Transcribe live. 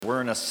We're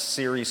in a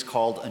series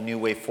called A New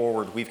Way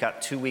Forward. We've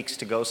got 2 weeks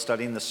to go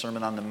studying the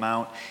Sermon on the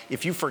Mount.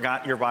 If you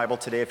forgot your Bible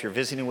today, if you're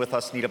visiting with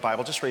us, need a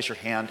Bible, just raise your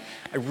hand.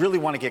 I really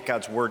want to get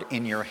God's Word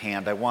in your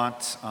hand. I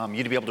want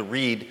you to be able to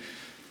read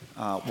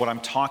what I'm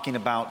talking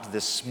about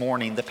this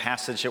morning. The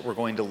passage that we're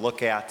going to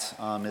look at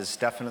is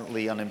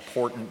definitely an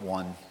important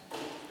one.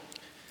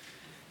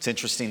 It's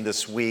interesting,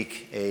 this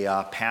week,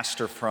 a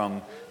pastor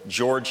from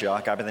Georgia,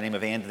 a guy by the name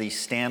of Andy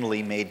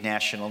Stanley, made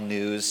national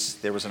news.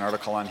 There was an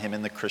article on him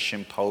in the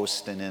Christian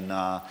Post and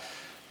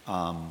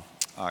in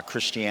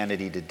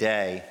Christianity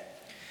Today.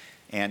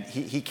 And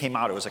he came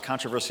out. It was a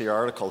controversial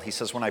article. He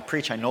says, when I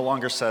preach, I no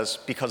longer says,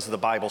 because the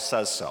Bible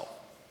says so.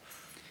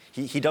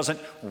 He doesn't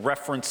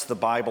reference the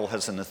Bible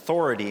as an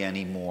authority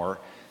anymore,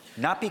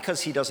 not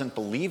because he doesn't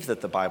believe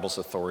that the Bible's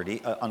an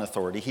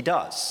authority. He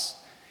does.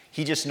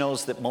 He just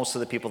knows that most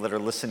of the people that are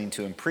listening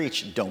to him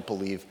preach don't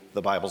believe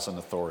the Bible's an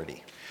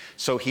authority.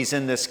 So he's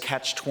in this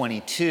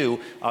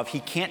catch-22 of he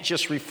can't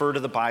just refer to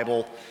the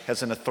Bible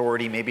as an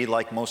authority, maybe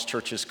like most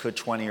churches could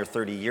 20 or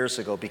 30 years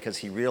ago, because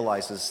he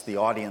realizes the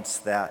audience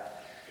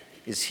that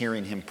is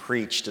hearing him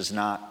preach does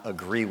not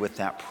agree with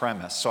that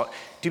premise. So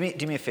do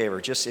me a favor,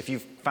 just if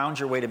you've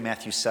found your way to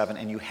Matthew 7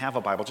 and you have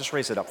a Bible, just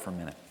raise it up for a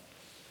minute.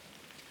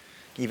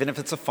 Even if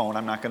it's a phone,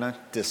 I'm not going to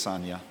diss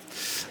on you.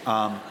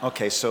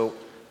 Okay, so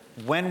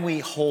when we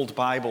hold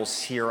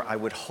Bibles here, I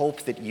would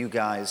hope that you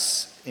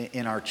guys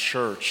in our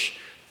church,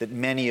 that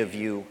many of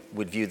you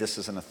would view this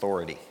as an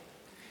authority.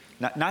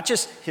 Not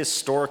just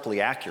historically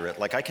accurate,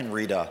 like I can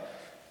read a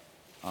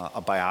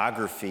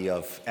biography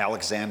of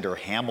Alexander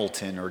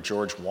Hamilton or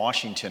George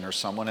Washington or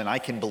someone, and I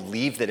can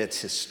believe that it's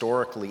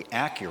historically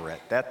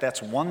accurate.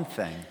 That's one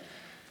thing.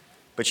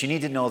 But you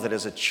need to know that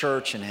as a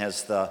church and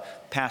as the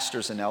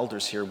pastors and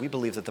elders here, we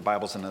believe that the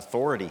Bible's an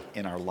authority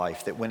in our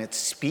life, that when it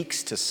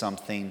speaks to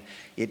something,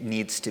 it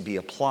needs to be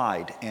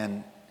applied.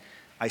 And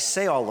I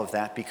say all of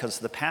that because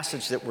the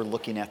passage that we're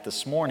looking at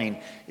this morning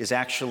is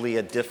actually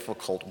a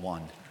difficult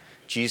one.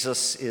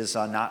 Jesus is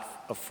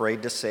not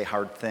afraid to say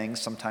hard things.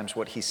 Sometimes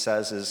what he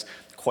says is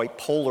quite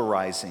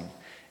polarizing.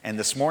 And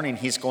this morning,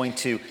 he's going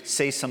to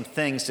say some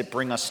things that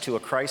bring us to a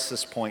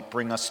crisis point,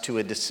 bring us to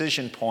a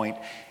decision point.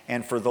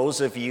 And for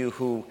those of you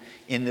who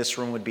in this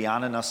room would be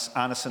honest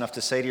enough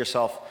to say to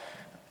yourself,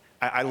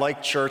 I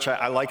like church,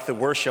 I like the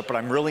worship, but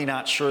I'm really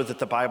not sure that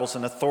the Bible's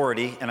an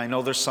authority. And I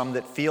know there's some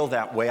that feel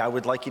that way. I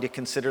would like you to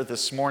consider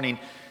this morning,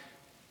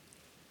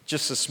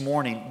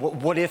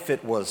 what if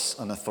it was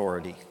an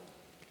authority?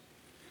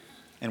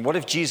 And what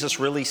if Jesus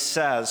really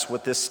says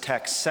what this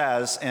text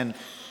says, and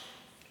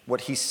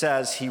what he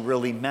says he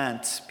really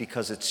meant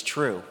because it's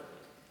true?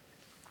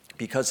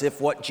 Because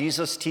if what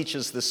Jesus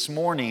teaches this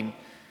morning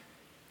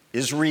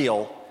is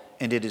real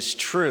and it is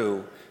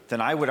true, then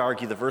I would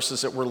argue the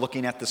verses that we're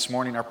looking at this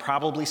morning are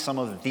probably some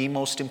of the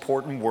most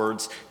important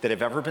words that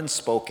have ever been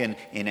spoken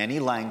in any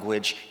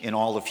language in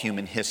all of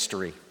human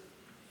history.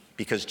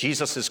 Because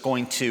Jesus is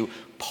going to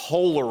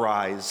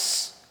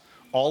polarize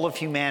all of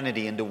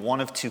humanity into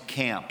one of two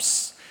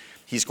camps.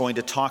 He's going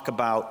to talk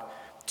about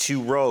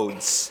two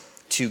roads,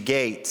 two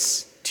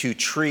gates, two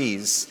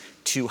trees,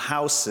 two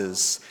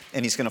houses,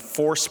 and he's going to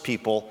force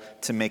people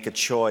to make a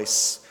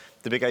choice.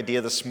 The big idea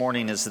this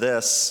morning is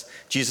this: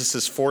 Jesus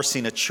is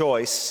forcing a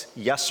choice,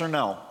 yes or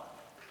no,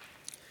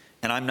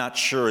 and I'm not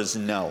sure is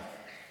no.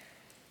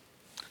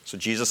 So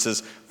Jesus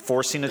is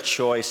forcing a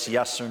choice,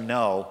 yes or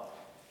no,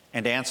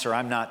 and answer,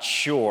 I'm not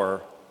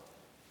sure,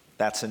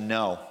 that's a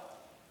no.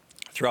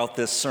 Throughout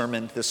this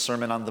Sermon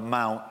on the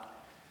Mount,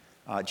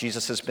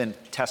 Jesus has been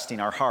testing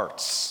our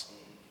hearts.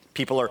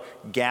 People are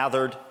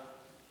gathered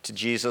to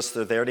Jesus.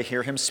 They're there to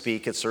hear him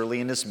speak. It's early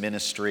in his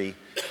ministry,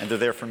 and they're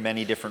there for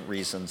many different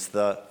reasons.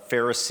 The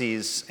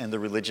Pharisees and the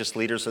religious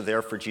leaders are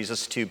there for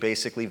Jesus to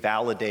basically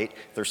validate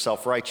their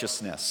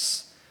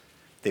self-righteousness.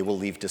 They will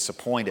leave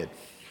disappointed.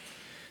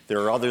 There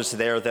are others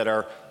there that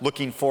are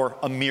looking for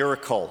a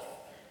miracle.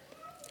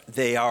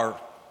 They are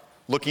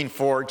looking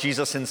for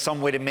Jesus in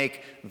some way to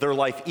make their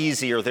life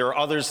easier. There are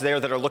others there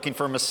that are looking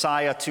for a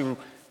Messiah to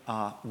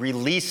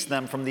release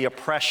them from the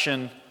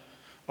oppression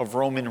of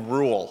Roman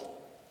rule.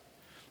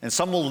 And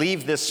some will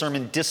leave this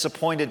sermon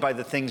disappointed by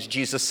the things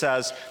Jesus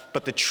says,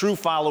 but the true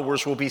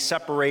followers will be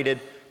separated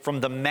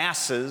from the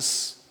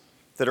masses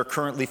that are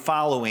currently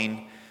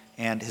following.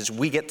 And as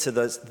we get to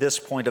this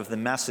point of the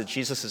message,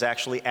 Jesus is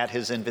actually at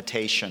his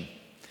invitation.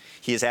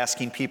 He is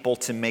asking people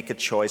to make a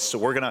choice. So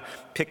we're going to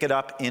pick it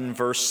up in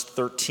verse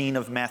 13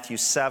 of Matthew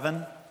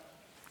 7.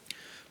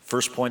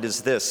 First point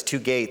is this: two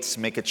gates,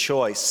 make a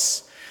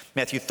choice.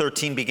 Matthew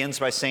 13 begins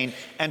by saying,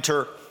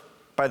 enter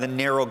by the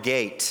narrow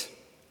gate.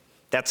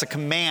 That's a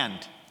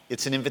command.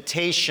 It's an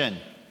invitation.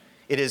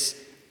 It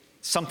is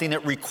something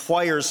that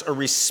requires a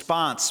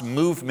response,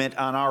 movement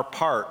on our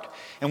part.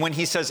 And when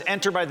he says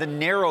enter by the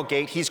narrow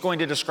gate, he's going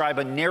to describe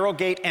a narrow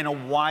gate and a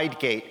wide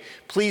gate.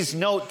 Please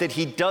note that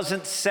he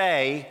doesn't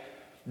say,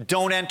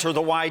 don't enter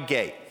the wide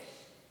gate.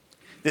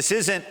 This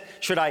isn't,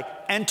 should I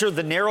enter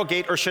the narrow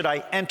gate or should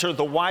I enter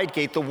the wide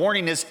gate? The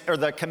warning is, or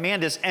the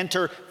command is,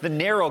 enter the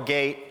narrow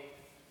gate.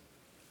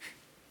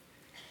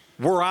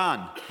 We're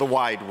on the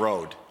wide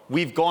road.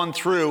 We've gone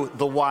through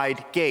the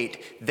wide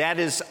gate. That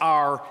is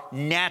our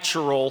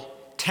natural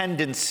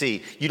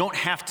tendency. You don't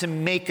have to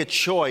make a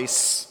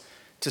choice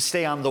to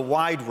stay on the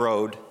wide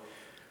road.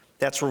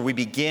 That's where we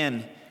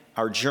begin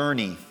our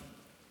journey.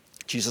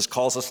 Jesus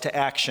calls us to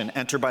action.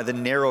 Enter by the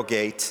narrow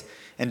gate.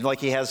 And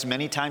like he has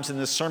many times in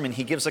this sermon,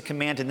 he gives a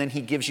command and then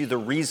he gives you the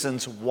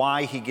reasons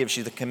why he gives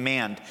you the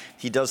command.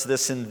 He does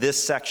this in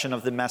this section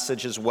of the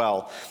message as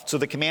well. So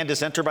the command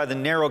is enter by the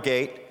narrow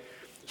gate.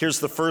 Here's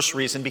the first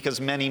reason,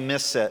 because many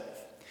miss it.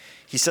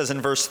 He says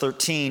in verse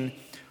 13,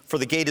 for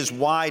the gate is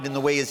wide and the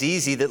way is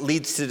easy that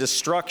leads to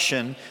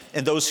destruction,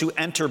 and those who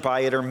enter by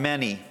it are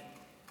many.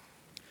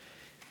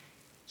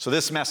 So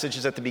this message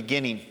is at the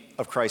beginning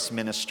of Christ's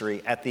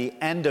ministry. At the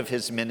end of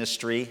his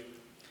ministry,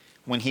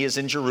 when he is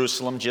in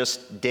Jerusalem,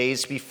 just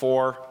days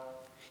before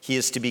he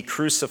is to be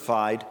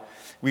crucified,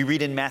 we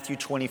read in Matthew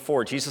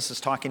 24, Jesus is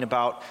talking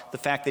about the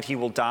fact that he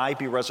will die,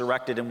 be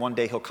resurrected, and one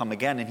day he'll come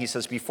again. And he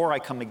says, before I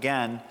come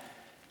again,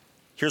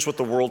 here's what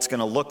the world's going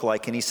to look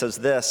like. And he says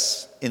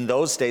this, in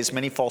those days,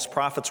 many false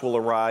prophets will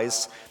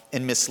arise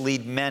and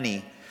mislead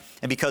many.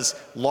 And because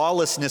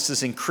lawlessness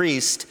is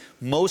increased,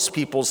 most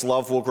people's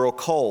love will grow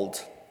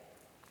cold.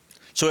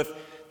 So if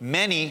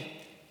many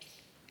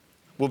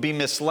will be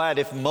misled,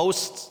 if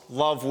most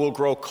love will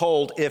grow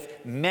cold,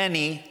 if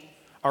many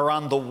are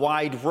on the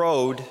wide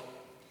road,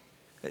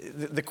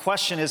 the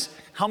question is,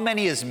 how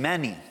many is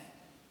many?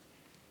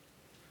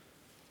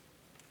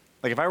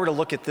 Like if I were to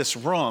look at this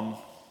room,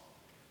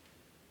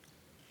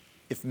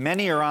 if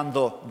many are on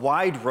the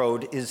wide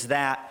road, is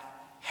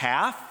that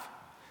half?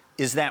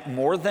 Is that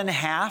more than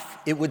half?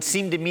 It would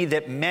seem to me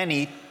that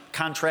many,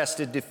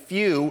 contrasted to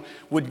few,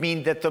 would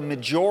mean that the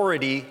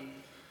majority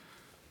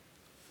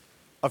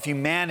of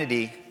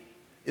humanity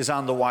is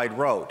on the wide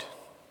road.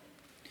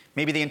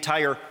 Maybe the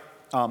entire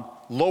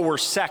lower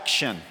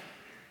section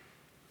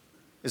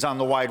is on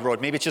the wide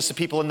road. Maybe it's just the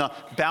people in the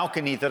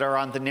balcony that are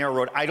on the narrow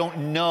road. I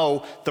don't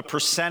know the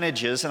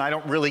percentages, and I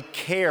don't really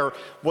care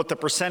what the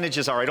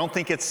percentages are. I don't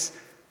think it's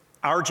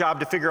our job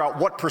to figure out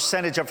what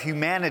percentage of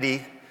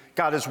humanity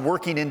God is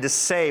working in to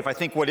save. I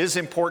think what is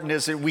important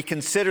is that we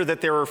consider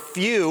that there are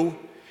few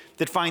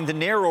that find the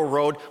narrow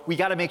road. We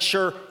got to make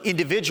sure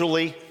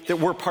individually that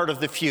we're part of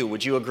the few.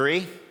 Would you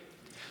agree?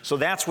 So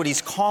that's what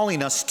he's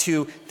calling us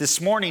to this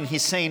morning.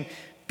 He's saying,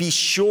 be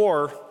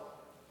sure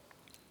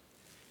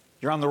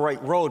you're on the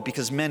right road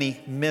because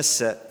many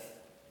miss it.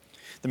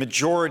 The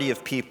majority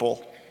of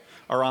people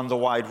are on the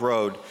wide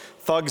road.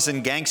 Thugs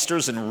and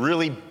gangsters and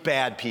really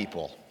bad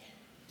people.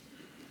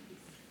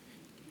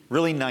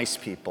 Really nice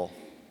people.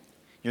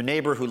 Your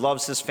neighbor who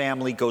loves his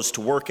family, goes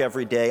to work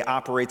every day,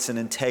 operates in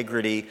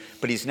integrity,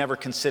 but he's never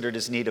considered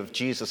his need of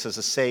Jesus as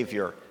a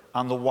Savior,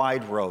 on the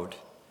wide road.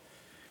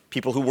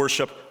 People who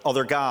worship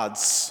other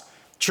gods.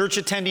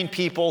 Church-attending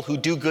people who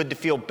do good to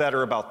feel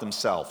better about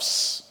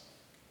themselves.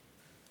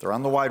 They're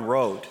on the wide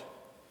road.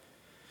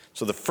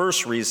 So the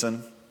first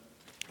reason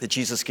that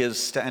Jesus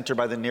gives to enter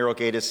by the narrow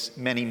gate is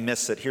many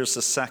miss it. Here's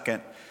the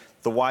second.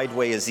 The wide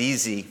way is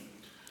easy.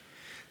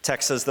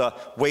 Text says the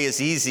way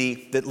is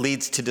easy that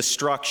leads to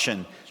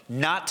destruction.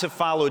 Not to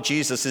follow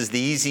Jesus is the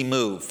easy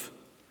move.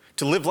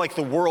 To live like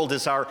the world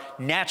is our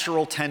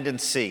natural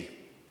tendency.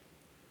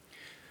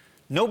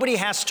 Nobody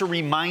has to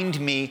remind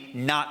me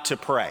not to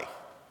pray.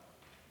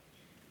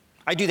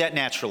 I do that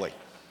naturally.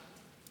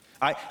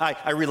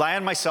 I rely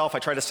on myself. I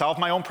try to solve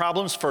my own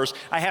problems first.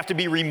 I have to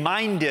be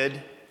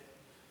reminded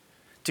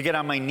to get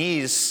on my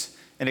knees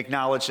and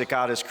acknowledge that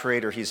God is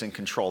creator. He's in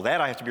control.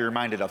 That I have to be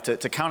reminded of.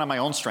 To count on my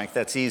own strength,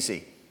 that's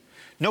easy.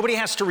 Nobody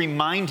has to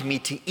remind me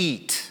to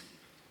eat.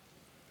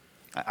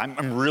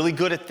 I'm really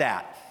good at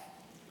that.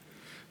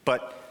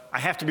 But I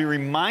have to be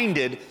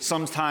reminded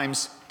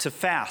sometimes to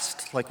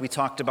fast, like we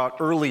talked about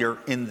earlier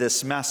in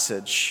this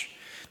message.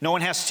 No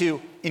one has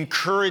to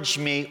encourage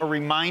me or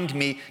remind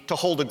me to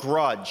hold a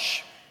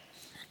grudge,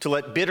 to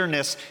let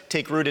bitterness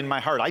take root in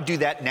my heart. I do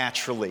that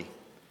naturally.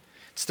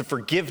 It's the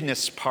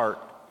forgiveness part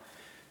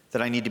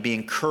that I need to be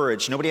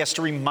encouraged. Nobody has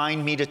to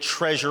remind me to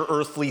treasure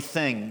earthly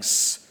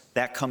things.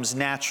 That comes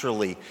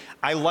naturally.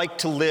 I like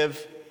to live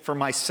for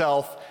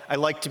myself. I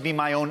like to be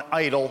my own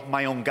idol,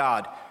 my own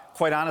God.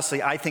 Quite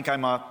honestly, I think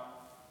I'm a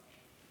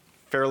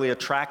fairly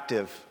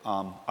attractive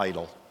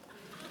idol.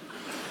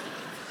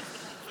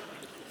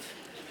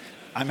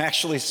 I'm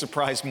actually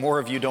surprised more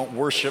of you don't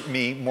worship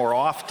me more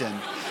often.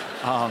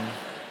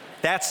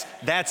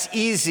 That's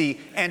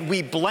easy, and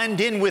we blend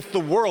in with the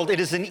world.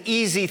 It is an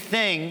easy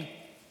thing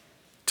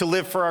to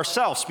live for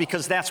ourselves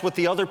because that's what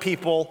the other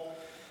people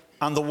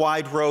on the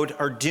wide road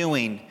are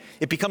doing.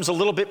 It becomes a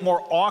little bit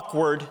more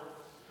awkward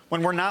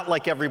when we're not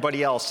like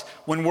everybody else,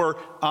 when we're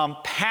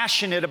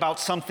passionate about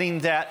something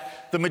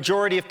that the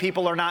majority of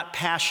people are not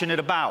passionate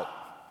about.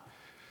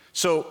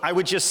 So I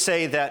would just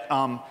say that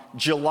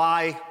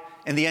July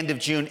and the end of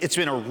June, it's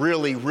been a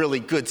really,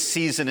 really good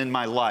season in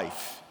my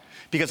life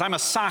because I'm a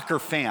soccer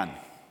fan.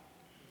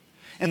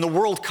 And the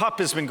World Cup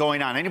has been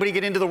going on. Anybody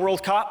get into the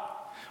World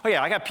Cup? Oh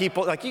yeah, I got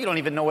people, like you don't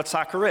even know what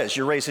soccer is.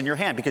 You're raising your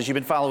hand because you've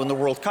been following the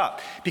World Cup.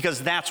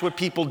 Because that's what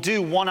people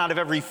do 1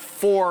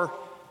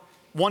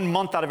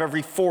 month out of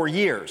every 4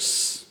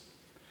 years.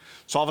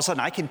 So all of a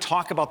sudden I can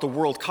talk about the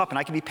World Cup and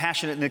I can be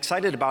passionate and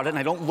excited about it and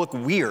I don't look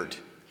weird.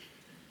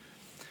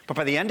 But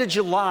by the end of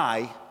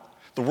July,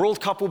 the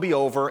World Cup will be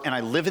over and I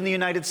live in the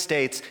United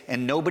States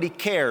and nobody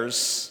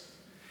cares.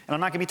 And I'm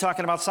not going to be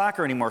talking about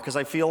soccer anymore because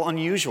I feel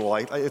unusual.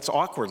 It's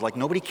awkward, like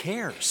nobody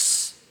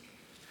cares.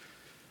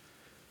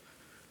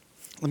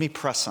 Let me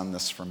press on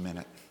this for a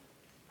minute.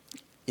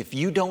 If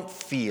you don't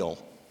feel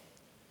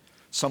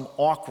some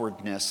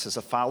awkwardness as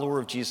a follower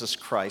of Jesus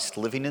Christ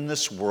living in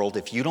this world,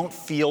 if you don't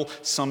feel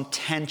some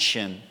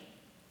tension,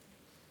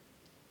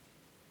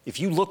 if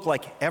you look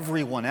like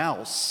everyone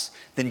else,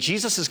 then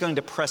Jesus is going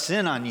to press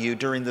in on you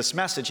during this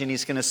message and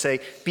he's going to say,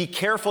 be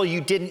careful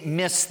you didn't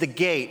miss the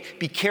gate.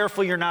 Be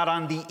careful you're not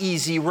on the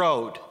easy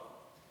road.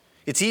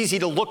 It's easy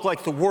to look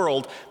like the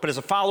world, but as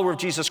a follower of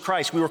Jesus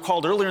Christ, we were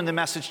called earlier in the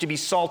message to be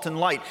salt and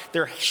light.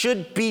 There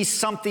should be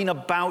something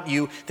about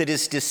you that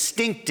is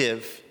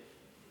distinctive,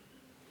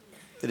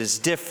 that is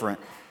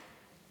different.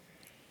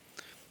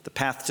 The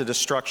path to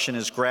destruction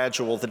is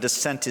gradual. The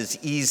descent is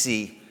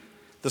easy.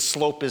 The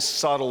slope is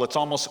subtle. It's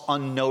almost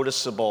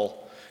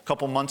unnoticeable. A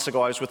couple months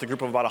ago, I was with a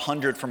group of about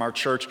 100 from our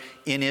church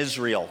in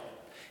Israel.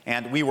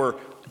 And we were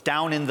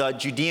down in the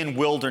Judean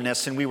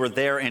wilderness, and we were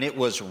there, and it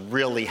was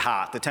really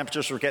hot. The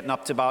temperatures were getting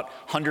up to about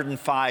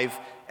 105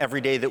 every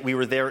day that we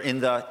were there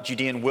in the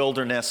Judean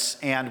wilderness.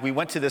 And we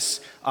went to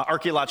this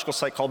archaeological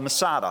site called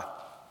Masada.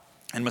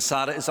 And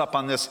Masada is up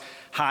on this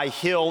high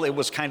hill. It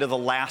was kind of the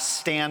last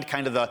stand,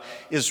 kind of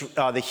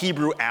the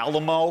Hebrew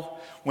Alamo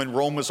when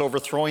Rome was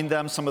overthrowing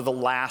them. Some of the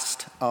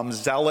last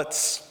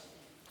zealots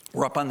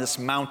were up on this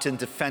mountain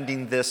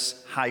defending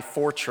this high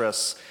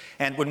fortress.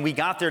 And when we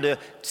got there to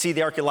see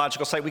the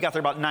archaeological site, we got there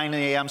about 9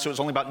 a.m., so it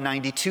was only about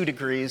 92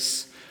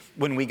 degrees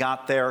when we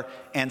got there.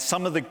 And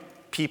some of the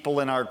people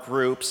in our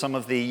group, some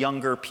of the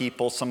younger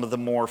people, some of the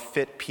more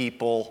fit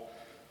people,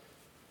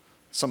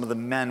 some of the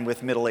men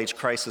with middle-age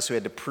crisis who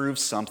had to prove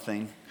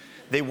something,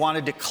 they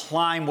wanted to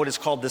climb what is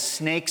called the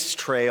Snake's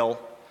Trail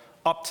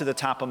up to the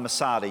top of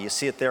Masada. You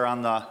see it there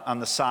on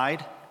the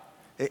side?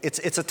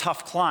 It's a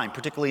tough climb,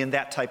 particularly in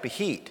that type of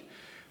heat.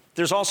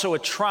 There's also a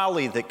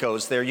trolley that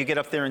goes there. You get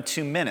up there in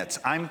 2 minutes.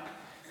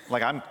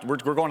 We're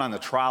going on the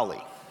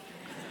trolley.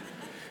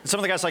 And some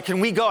of the guys are like, can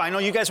we go? I know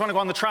you guys want to go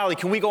on the trolley.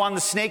 Can we go on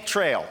the snake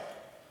trail?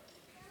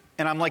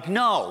 And I'm like,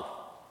 no.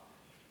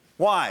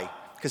 Why?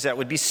 Because that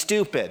would be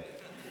stupid.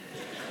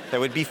 That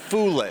would be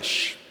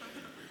foolish.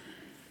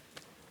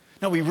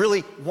 No, we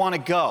really want to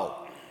go.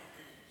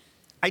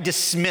 I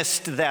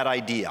dismissed that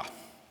idea.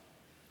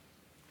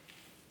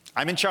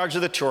 I'm in charge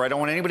of the tour. I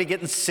don't want anybody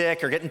getting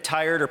sick or getting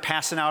tired or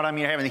passing out on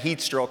me or having a heat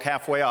stroke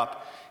halfway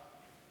up.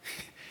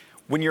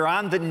 When you're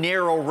on the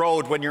narrow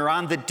road, when you're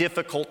on the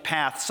difficult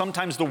path,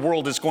 sometimes the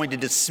world is going to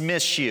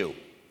dismiss you.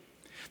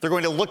 They're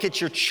going to look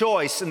at your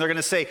choice and they're going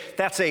to say,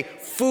 that's a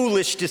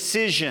foolish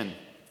decision.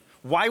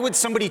 Why would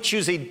somebody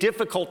choose a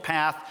difficult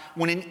path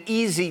when an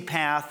easy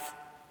path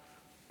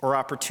or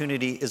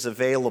opportunity is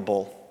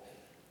available?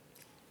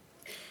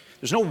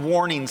 There's no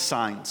warning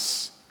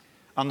signs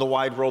on the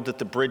wide road that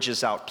the bridge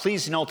is out.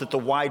 Please note that the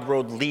wide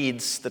road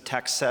leads, the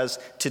text says,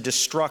 to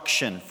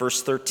destruction.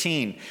 Verse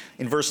 13.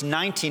 In verse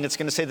 19, it's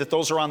going to say that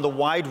those who are on the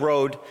wide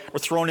road are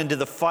thrown into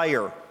the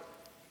fire.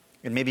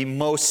 And maybe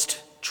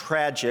most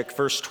tragic,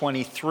 verse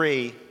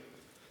 23,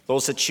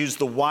 those that choose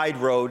the wide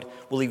road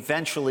will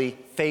eventually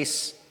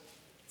face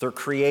their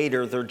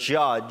creator, their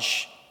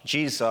judge,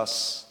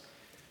 Jesus,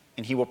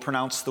 and he will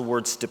pronounce the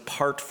words,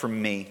 "Depart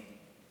from me."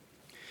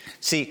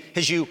 See,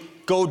 as you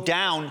go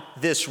down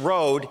this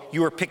road,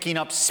 you are picking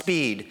up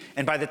speed.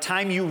 And by the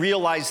time you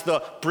realize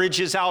the bridge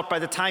is out, by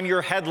the time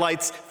your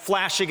headlights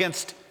flash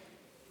against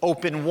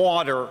open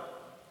water,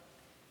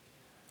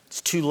 it's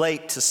too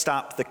late to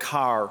stop the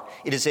car.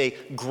 It is a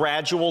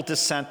gradual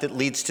descent that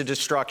leads to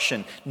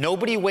destruction.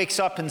 Nobody wakes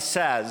up and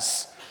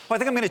says, I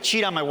think I'm going to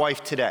cheat on my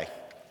wife today.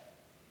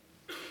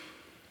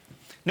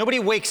 Nobody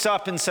wakes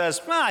up and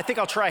says, I think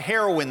I'll try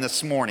heroin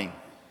this morning.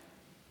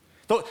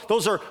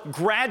 Those are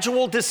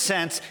gradual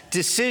descents,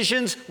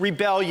 decisions,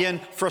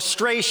 rebellion,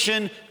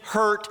 frustration,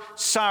 hurt,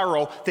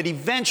 sorrow that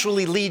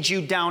eventually lead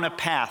you down a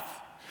path.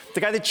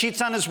 The guy that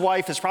cheats on his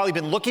wife has probably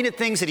been looking at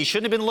things that he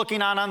shouldn't have been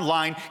looking on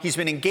online. He's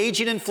been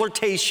engaging in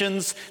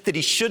flirtations that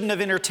he shouldn't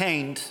have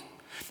entertained.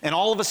 And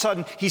all of a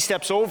sudden, he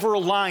steps over a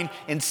line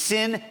and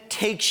sin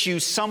takes you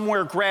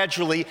somewhere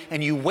gradually,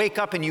 and you wake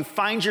up and you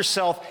find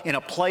yourself in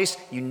a place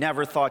you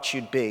never thought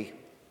you'd be.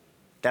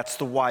 That's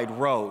the wide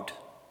road.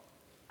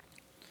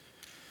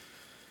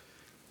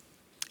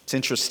 It's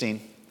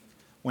interesting.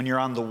 When you're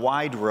on the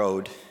wide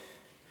road,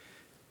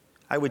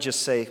 I would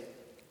just say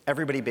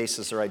everybody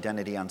bases their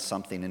identity on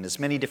something. And as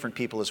many different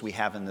people as we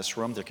have in this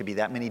room, there could be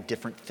that many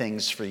different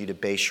things for you to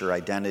base your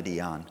identity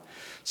on.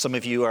 Some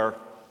of you are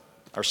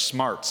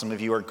smart. Some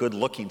of you are good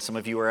looking. Some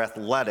of you are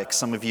athletic.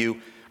 Some of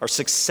you are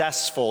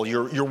successful,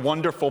 you're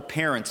wonderful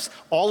parents.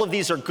 All of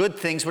these are good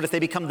things, but if they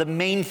become the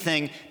main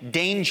thing,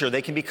 danger,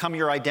 they can become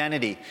your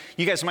identity.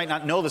 You guys might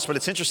not know this, but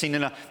it's interesting.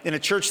 In a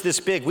church this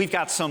big, we've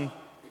got some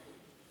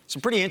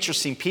pretty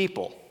interesting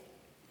people.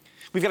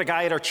 We've got a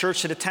guy at our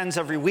church that attends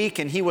every week,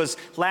 and he was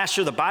last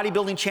year the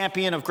bodybuilding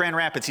champion of Grand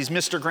Rapids. He's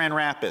Mr. Grand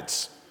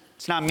Rapids.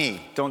 It's not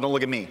me. Don't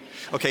look at me.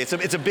 Okay, it's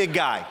a big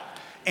guy.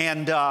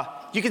 And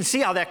you can see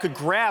how that could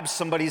grab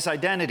somebody's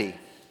identity.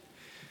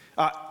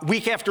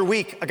 Week after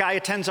week, a guy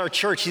attends our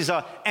church. He's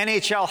a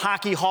NHL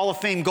Hockey Hall of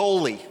Fame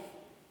goalie.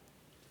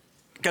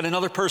 Got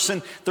another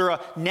person, they're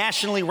a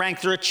nationally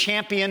ranked, they're a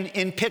champion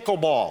in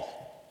pickleball.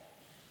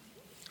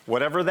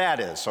 Whatever that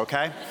is,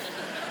 okay?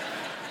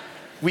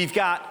 We've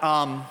got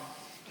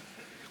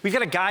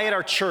a guy at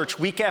our church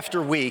week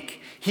after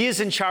week. He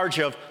is in charge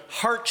of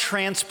heart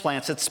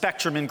transplants at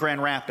Spectrum in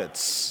Grand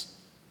Rapids.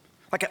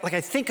 Like I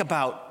think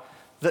about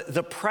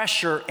the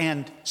pressure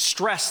and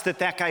stress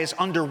that guy is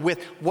under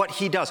with what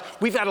he does.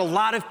 We've got a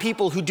lot of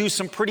people who do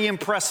some pretty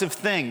impressive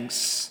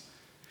things.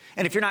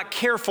 And if you're not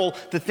careful,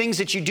 the things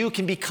that you do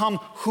can become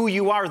who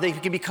you are. They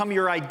can become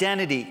your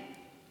identity.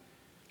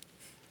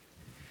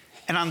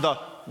 And on the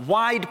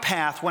wide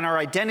path, when our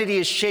identity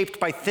is shaped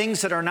by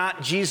things that are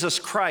not Jesus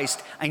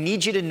Christ, I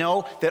need you to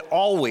know that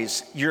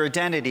always your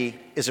identity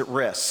is at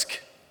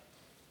risk.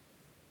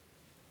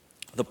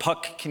 The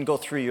puck can go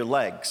through your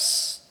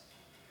legs.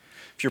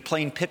 If you're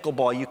playing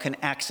pickleball, you can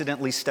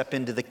accidentally step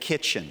into the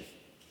kitchen.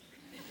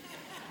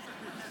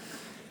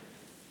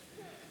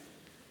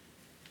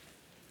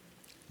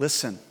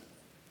 Listen,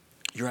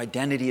 your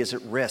identity is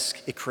at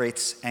risk. It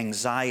creates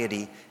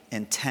anxiety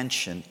and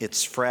tension.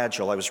 It's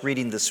fragile. I was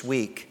reading this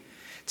week.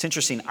 It's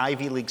interesting,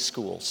 Ivy League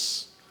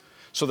schools.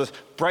 So the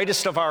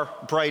brightest of our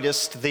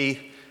brightest, the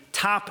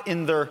top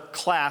in their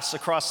class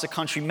across the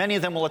country, many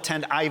of them will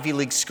attend Ivy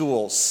League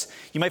schools.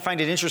 You might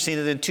find it interesting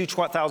that in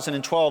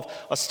 2012,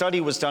 a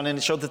study was done and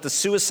it showed that the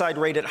suicide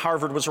rate at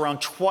Harvard was around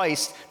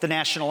twice the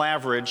national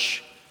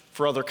average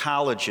for other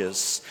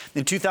colleges.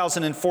 In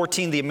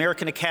 2014, the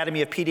American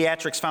Academy of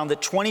Pediatrics found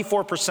that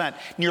 24%,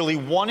 nearly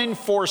 1 in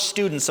 4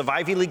 students of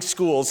Ivy League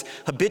schools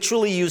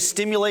habitually use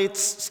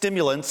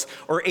stimulants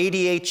or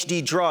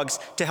ADHD drugs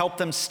to help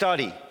them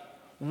study.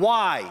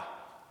 Why?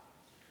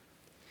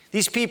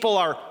 These people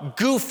are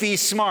goofy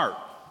smart.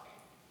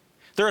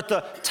 They're at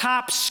the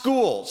top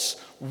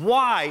schools.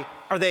 Why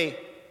are they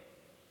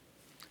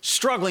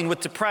struggling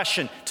with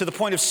depression to the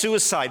point of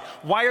suicide?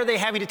 Why are they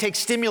having to take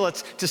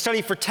stimulants to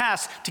study for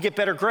tests to get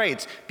better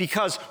grades?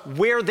 Because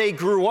where they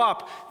grew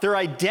up, their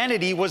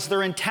identity was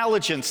their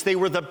intelligence. They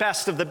were the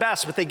best of the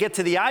best, but they get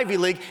to the Ivy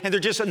League and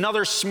they're just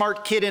another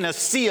smart kid in a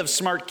sea of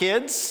smart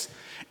kids.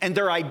 And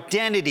their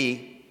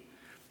identity,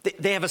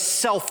 they have a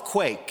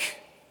self-quake.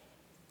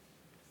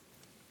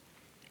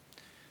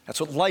 That's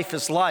what life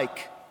is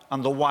like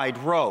on the wide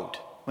road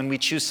when we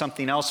choose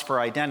something else for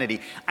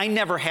identity. I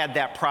never had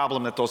that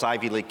problem that those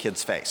Ivy League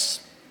kids face.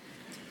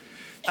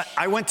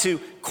 I went to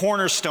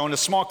Cornerstone, a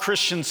small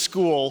Christian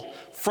school,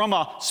 from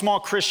a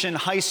small Christian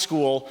high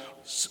school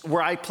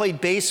where I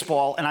played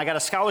baseball, and I got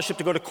a scholarship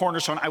to go to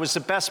Cornerstone. I was the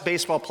best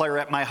baseball player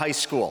at my high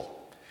school.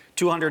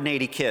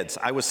 280 kids.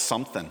 I was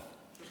something.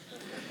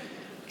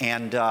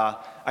 And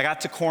I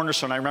got to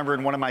Cornerstone. I remember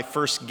in one of my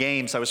first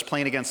games, I was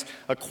playing against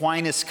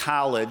Aquinas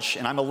College,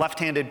 and I'm a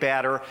left-handed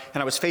batter,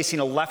 and I was facing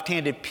a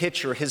left-handed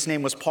pitcher. His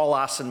name was Paul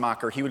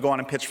Ossenmacher. He would go on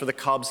and pitch for the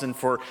Cubs and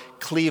for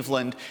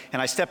Cleveland.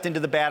 And I stepped into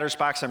the batter's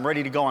box. I'm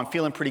ready to go. I'm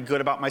feeling pretty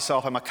good about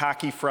myself. I'm a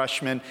cocky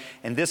freshman,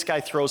 and this guy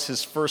throws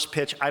his first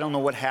pitch. I don't know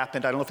what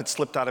happened. I don't know if it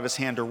slipped out of his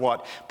hand or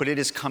what, but it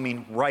is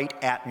coming right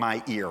at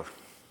my ear.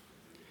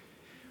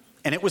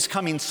 And it was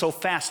coming so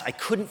fast, I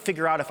couldn't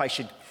figure out if I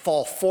should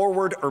fall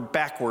forward or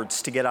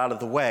backwards to get out of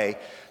the way.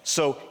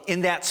 So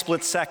in that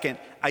split second,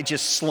 I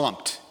just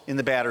slumped in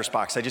the batter's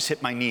box. I just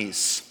hit my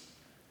knees.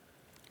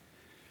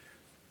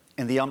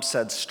 And the ump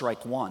said,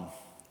 strike one.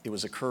 It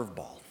was a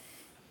curveball.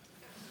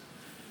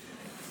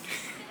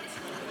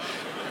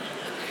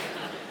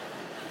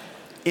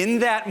 In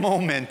that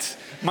moment,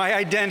 my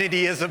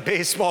identity as a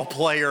baseball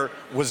player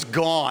was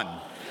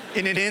gone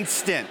in an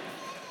instant.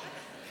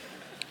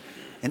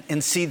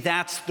 And see,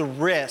 that's the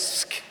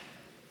risk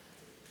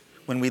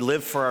when we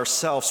live for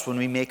ourselves, when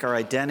we make our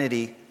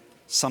identity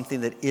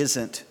something that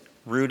isn't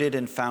rooted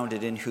and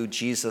founded in who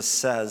Jesus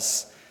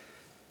says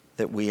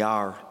that we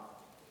are.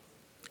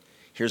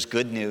 Here's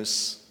good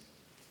news.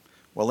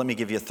 Well, let me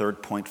give you a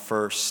third point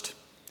first.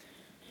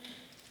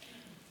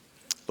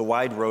 The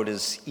wide road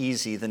is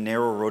easy, the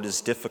narrow road is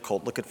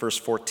difficult. Look at verse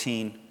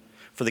 14.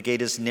 For the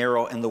gate is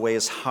narrow and the way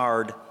is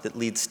hard that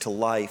leads to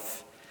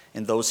life,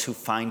 and those who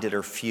find it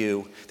are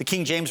few. The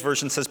King James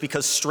Version says,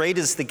 because straight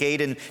is the gate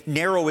and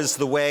narrow is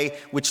the way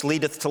which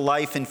leadeth to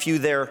life, and few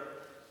there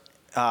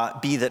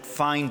be that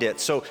find it.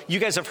 So you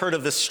guys have heard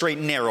of this straight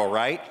and narrow,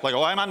 right? Like,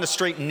 oh, I'm on the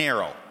straight and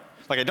narrow.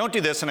 Like, I don't do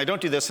this, and I don't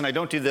do this, and I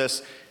don't do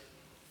this.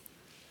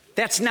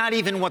 That's not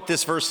even what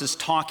this verse is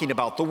talking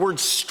about. The word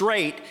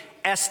straight,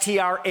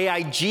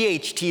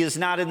 S-T-R-A-I-G-H-T, is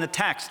not in the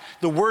text.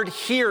 The word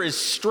here is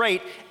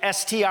straight,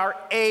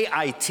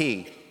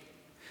 S-T-R-A-I-T.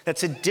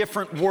 That's a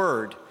different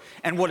word.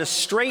 And what a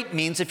strait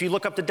means, if you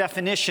look up the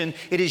definition,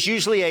 it is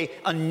usually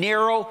a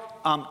narrow,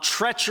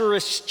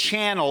 treacherous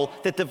channel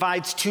that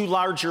divides two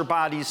larger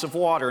bodies of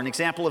water. An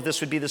example of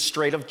this would be the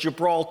Strait of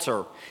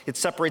Gibraltar. It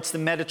separates the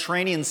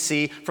Mediterranean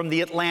Sea from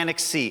the Atlantic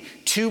Sea.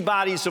 Two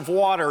bodies of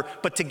water,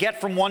 but to get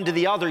from one to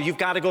the other, you've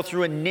got to go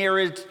through a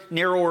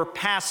narrower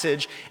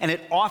passage, and it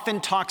often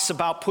talks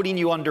about putting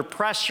you under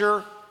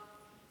pressure.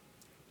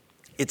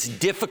 It's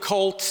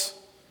difficult.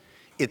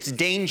 It's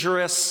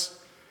dangerous.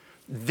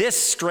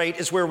 This strait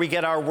is where we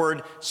get our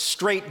word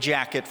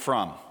straitjacket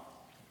from.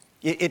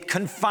 It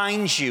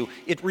confines you.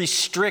 It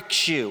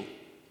restricts you.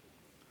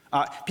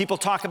 People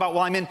talk about,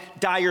 well, I'm in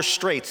dire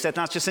straits. That's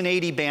not just an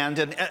 80 band.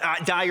 And,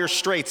 dire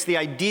straits, the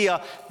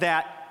idea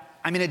that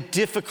I'm in a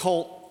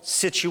difficult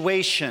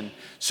situation.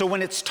 So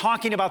when it's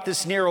talking about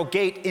this narrow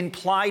gate,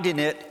 implied in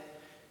it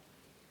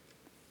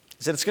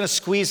is that it's going to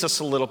squeeze us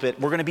a little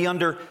bit. We're going to be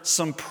under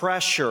some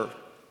pressure.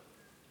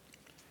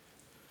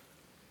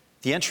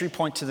 The entry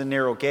point to the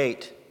narrow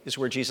gate is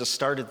where Jesus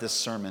started this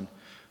sermon.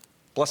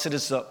 Blessed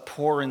is the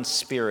poor in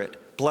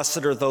spirit.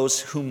 Blessed are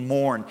those who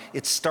mourn.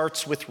 It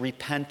starts with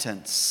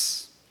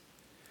repentance.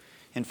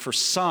 And for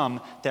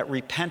some, that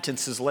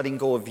repentance is letting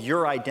go of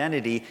your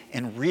identity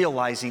and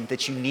realizing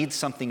that you need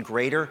something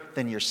greater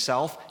than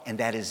yourself, and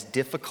that is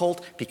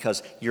difficult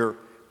because you're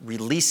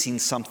releasing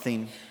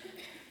something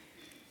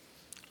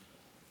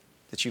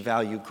that you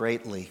value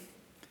greatly.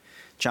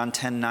 John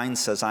 10:9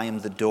 says, I am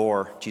the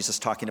door. Jesus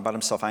talking about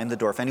himself, I am the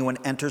door. If anyone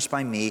enters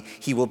by me,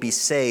 he will be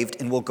saved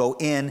and will go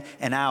in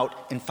and out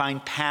and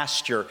find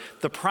pasture.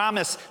 The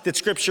promise that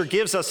Scripture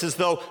gives us is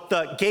though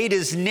the gate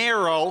is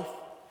narrow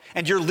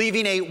and you're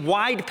leaving a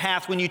wide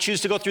path when you choose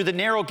to go through the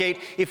narrow gate,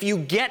 if you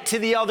get to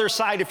the other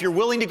side, if you're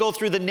willing to go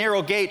through the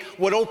narrow gate,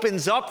 what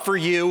opens up for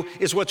you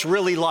is what's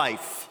really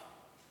life.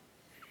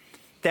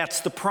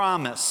 That's the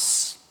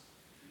promise.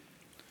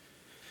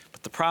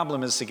 But the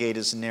problem is the gate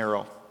is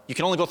narrow. You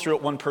can only go through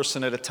it one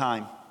person at a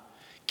time.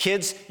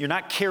 Kids, you're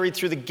not carried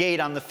through the gate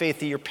on the faith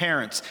of your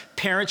parents.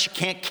 Parents, you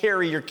can't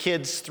carry your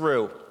kids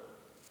through.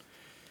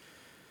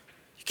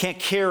 You can't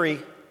carry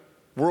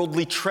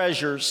worldly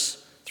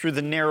treasures through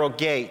the narrow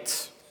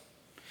gate.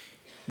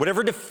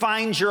 Whatever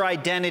defines your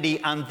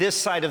identity on this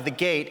side of the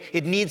gate,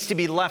 it needs to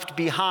be left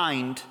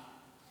behind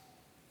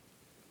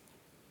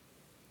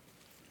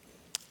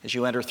as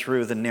you enter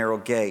through the narrow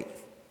gate.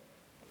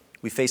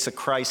 We face a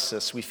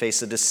crisis. We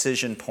face a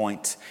decision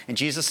point. And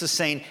Jesus is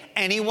saying,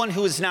 anyone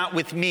who is not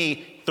with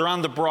me, they're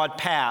on the broad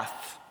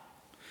path.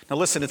 Now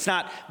listen, it's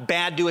not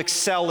bad to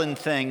excel in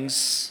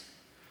things,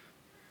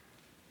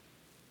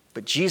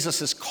 but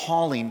Jesus is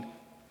calling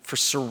for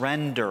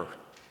surrender.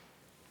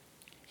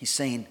 He's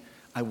saying,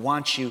 I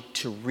want you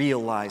to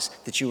realize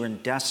that you are in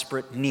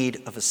desperate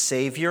need of a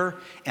Savior,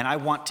 and I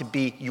want to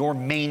be your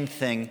main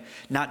thing,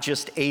 not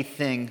just a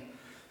thing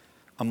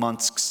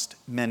amongst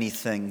many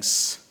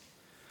things.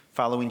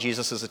 Following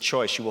Jesus is a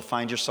choice. You will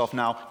find yourself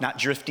now not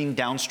drifting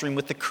downstream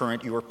with the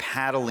current. You are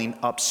paddling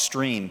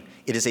upstream.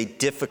 It is a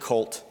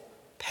difficult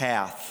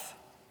path.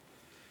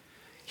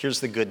 Here's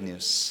the good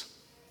news.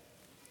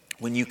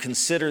 When you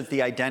consider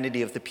the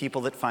identity of the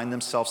people that find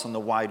themselves on the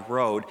wide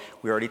road,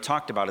 we already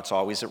talked about it's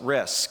always at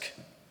risk.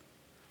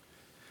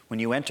 When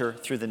you enter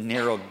through the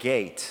narrow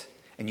gate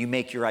and you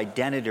make your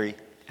identity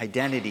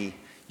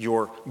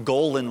your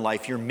goal in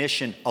life, your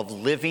mission of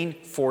living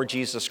for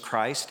Jesus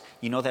Christ,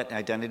 you know that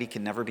identity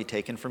can never be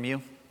taken from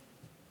you.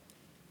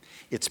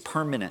 It's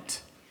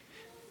permanent.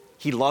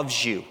 He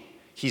loves you.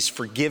 He's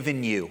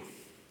forgiven you.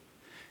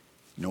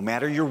 No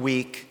matter your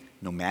week,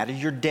 no matter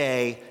your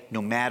day,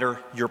 no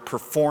matter your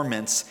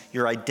performance,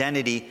 your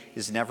identity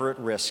is never at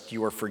risk.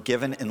 You are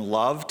forgiven and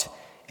loved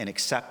and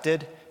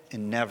accepted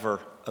and never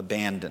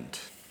abandoned.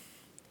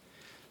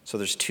 So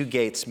there's two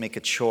gates. Make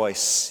a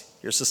choice.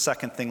 Here's the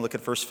second thing. Look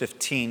at verse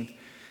 15.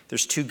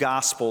 There's two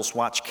gospels.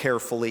 Watch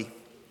carefully.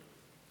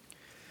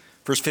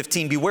 Verse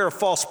 15, beware of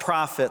false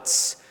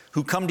prophets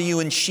who come to you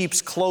in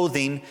sheep's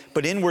clothing,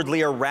 but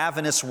inwardly are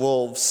ravenous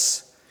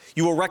wolves.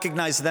 You will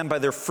recognize them by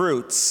their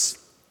fruits.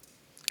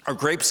 Are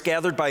grapes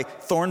gathered by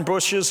thorn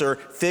bushes or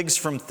figs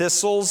from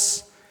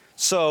thistles?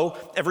 So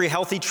every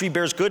healthy tree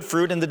bears good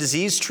fruit, and the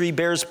diseased tree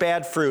bears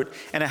bad fruit.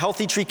 And a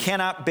healthy tree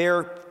cannot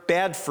bear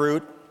bad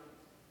fruit,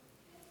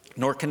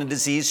 nor can a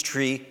diseased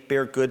tree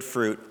bear good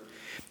fruit.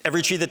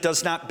 Every tree that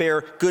does not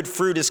bear good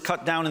fruit is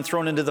cut down and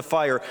thrown into the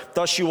fire.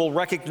 Thus you will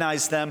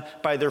recognize them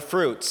by their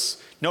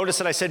fruits. Notice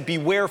that I said,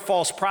 beware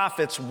false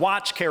prophets.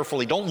 Watch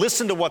carefully. Don't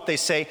listen to what they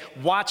say.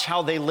 Watch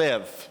how they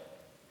live.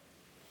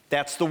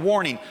 That's the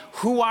warning.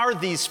 Who are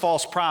these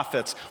false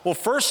prophets? Well,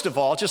 first of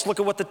all, just look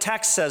at what the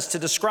text says to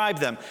describe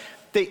them.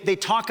 They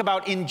talk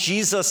about in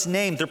Jesus'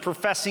 name. They're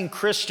professing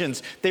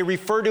Christians. They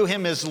refer to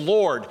him as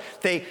Lord.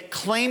 They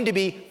claim to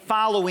be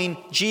following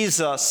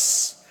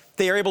Jesus.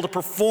 They are able to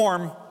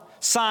perform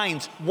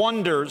signs,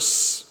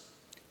 wonders,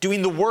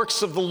 doing the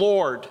works of the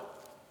Lord.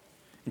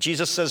 And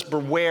Jesus says,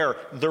 beware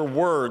their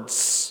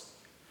words.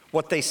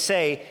 What they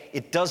say,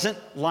 it doesn't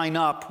line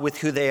up with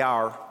who they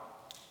are.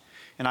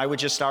 And I would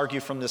just argue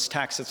from this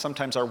text that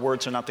sometimes our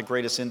words are not the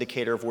greatest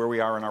indicator of where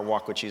we are in our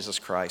walk with Jesus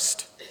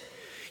Christ.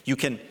 You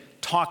can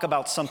talk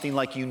about something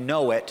like you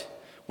know it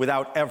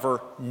without ever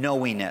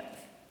knowing it.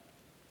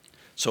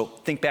 So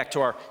think back to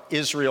our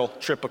Israel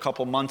trip a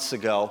couple months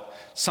ago.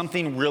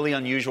 Something really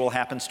unusual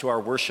happens to our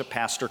worship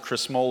pastor,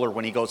 Chris Moeller,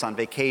 when he goes on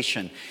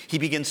vacation. He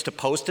begins to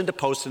post and to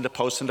post and to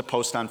post and to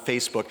post on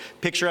Facebook,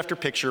 picture after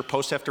picture,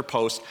 post after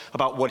post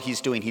about what he's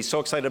doing. He's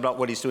so excited about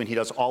what he's doing, he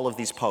does all of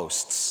these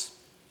posts.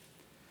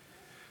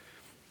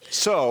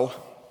 So,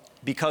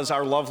 because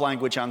our love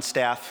language on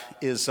staff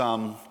is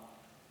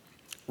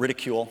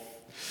ridicule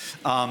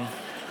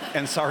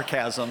and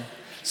sarcasm,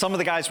 some of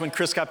the guys, when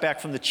Chris got back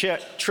from the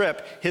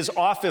trip, his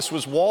office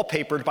was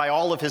wallpapered by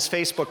all of his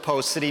Facebook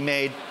posts that he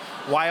made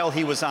while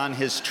he was on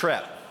his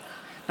trip.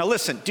 Now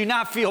listen, do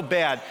not feel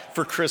bad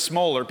for Chris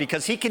Moeller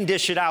because he can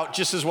dish it out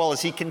just as well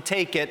as he can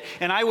take it.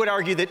 And I would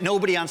argue that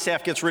nobody on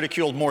staff gets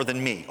ridiculed more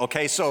than me,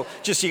 okay? So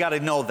just you got to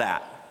know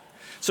that.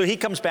 So he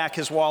comes back,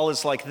 his wall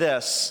is like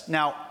this.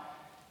 Now,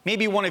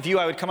 maybe one of you,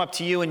 I would come up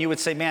to you and you would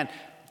say, man,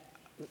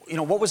 you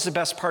know, what was the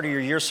best part of your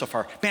year so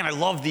far? Man, I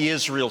love the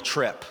Israel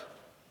trip.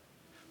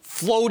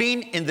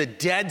 Floating in the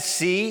Dead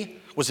Sea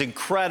was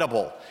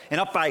incredible.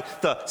 And up by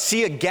the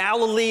Sea of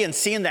Galilee and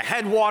seeing the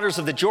headwaters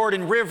of the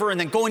Jordan River and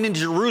then going into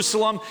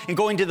Jerusalem and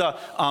going to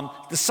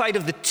the site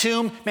of the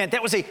tomb. Man,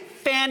 that was a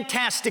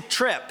fantastic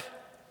trip.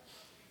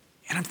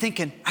 And I'm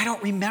thinking, I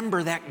don't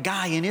remember that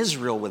guy in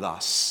Israel with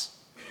us.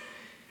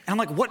 And I'm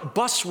like, what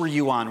bus were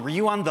you on? Were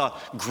you on the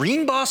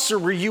green bus or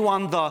were you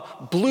on the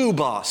blue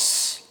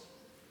bus?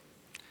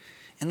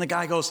 And the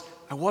guy goes,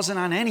 I wasn't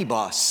on any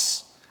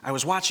bus. I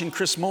was watching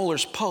Chris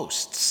Moeller's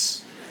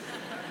posts.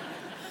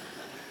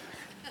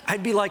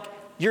 I'd be like,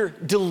 you're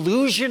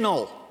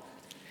delusional.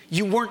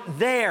 You weren't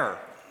there.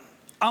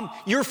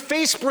 Your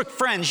Facebook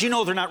friends, you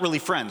know they're not really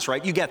friends,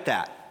 right? You get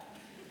that.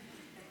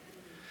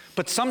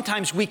 But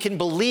sometimes we can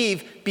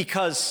believe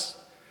because,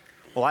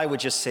 well, I would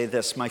just say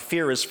this. My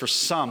fear is for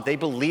some, they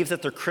believe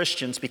that they're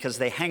Christians because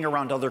they hang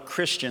around other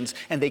Christians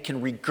and they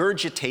can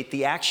regurgitate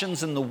the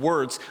actions and the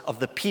words of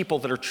the people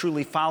that are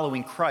truly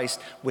following Christ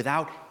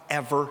without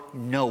ever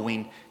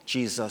knowing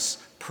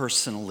Jesus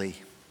personally.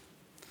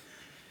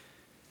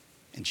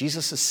 And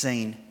Jesus is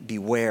saying,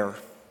 beware.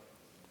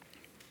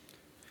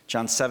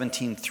 John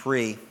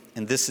 17:3,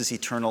 and this is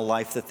eternal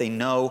life, that they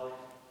know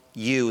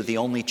you, the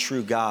only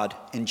true God,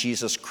 and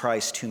Jesus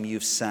Christ, whom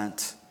you've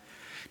sent.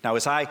 Now,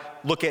 as I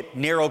look at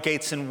narrow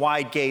gates and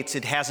wide gates,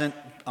 it hasn't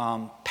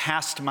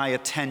passed my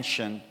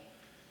attention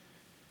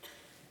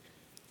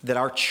that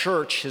our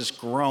church has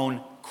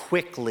grown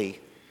quickly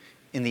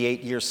in the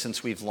 8 years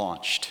since we've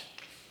launched.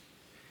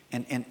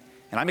 And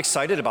I'm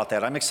excited about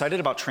that. I'm excited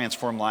about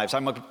Transform Lives.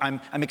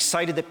 I'm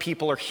excited that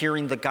people are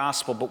hearing the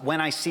gospel. But when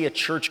I see a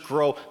church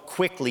grow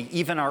quickly,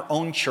 even our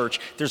own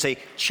church, there's a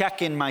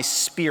check in my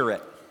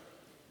spirit.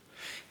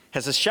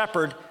 As a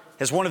shepherd,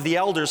 as one of the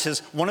elders, as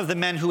one of the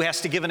men who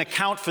has to give an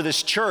account for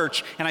this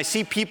church, and I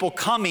see people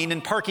coming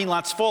and parking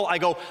lots full, I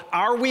go,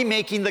 are we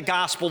making the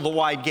gospel the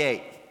wide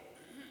gate?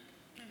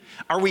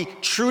 Are we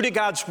true to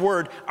God's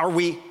word?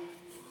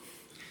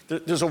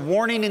 There's a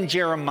warning in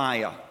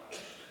Jeremiah.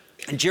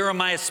 And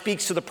Jeremiah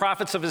speaks to the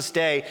prophets of his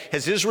day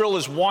as Israel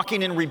is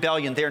walking in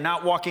rebellion. They are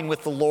not walking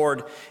with the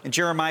Lord. And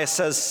Jeremiah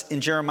says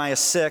in Jeremiah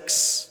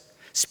 6,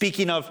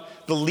 speaking of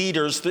the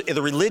leaders,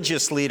 the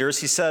religious leaders,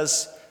 he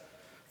says,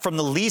 from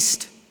the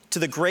least to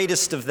the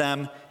greatest of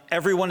them,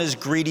 everyone is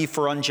greedy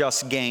for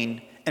unjust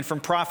gain. And from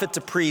prophet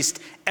to priest,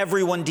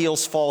 everyone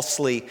deals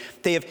falsely.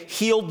 They have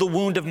healed the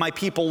wound of my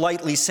people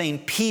lightly, saying,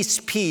 peace,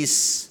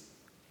 peace,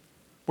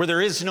 where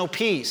there is no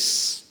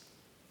peace.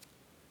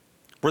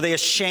 Were they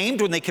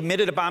ashamed when they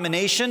committed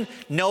abomination?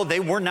 No, they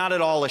were not at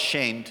all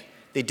ashamed.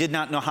 They did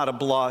not know how to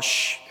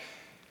blush.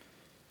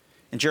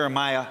 And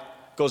Jeremiah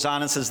goes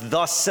on and says,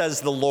 thus says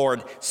the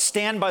Lord,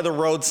 stand by the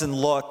roads and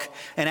look,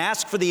 and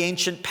ask for the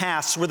ancient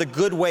paths where the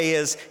good way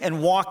is,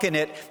 and walk in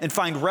it, and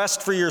find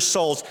rest for your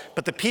souls.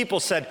 But the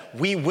people said,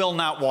 we will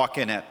not walk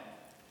in it.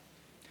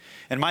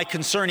 And my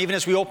concern, even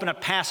as we open a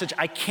passage,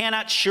 I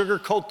cannot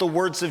sugarcoat the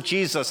words of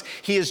Jesus.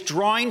 He is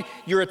drawing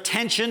your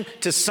attention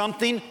to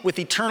something with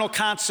eternal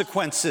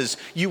consequences.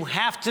 You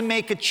have to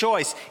make a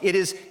choice. It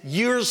is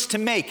yours to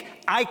make.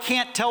 I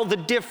can't tell the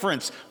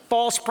difference.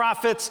 False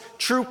prophets,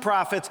 true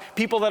prophets,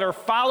 people that are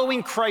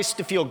following Christ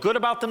to feel good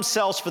about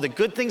themselves for the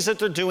good things that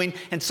they're doing,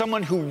 and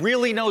someone who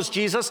really knows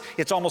Jesus,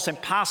 it's almost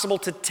impossible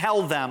to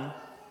tell them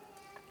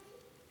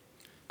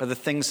by the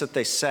things that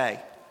they say.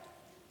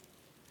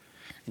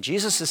 And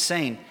Jesus is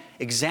saying,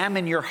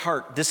 examine your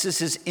heart. This is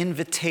his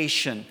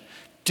invitation.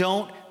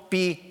 Don't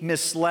be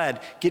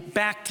misled. Get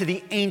back to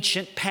the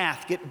ancient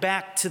path. Get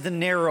back to the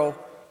narrow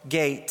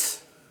gate.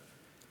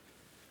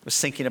 I was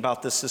thinking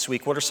about this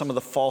week. What are some of the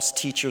false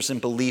teachers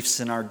and beliefs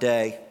in our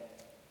day?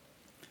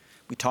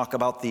 We talk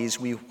about these.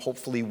 We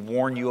hopefully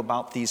warn you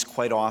about these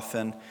quite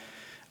often.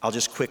 I'll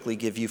just quickly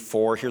give you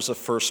 4. Here's the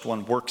first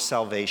one, works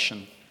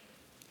salvation.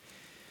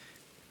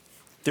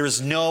 There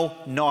is no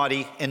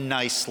naughty and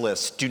nice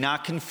list. Do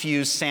not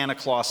confuse Santa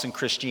Claus and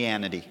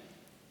Christianity.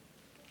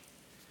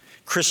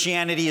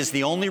 Christianity is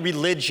the only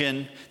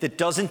religion that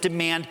doesn't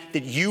demand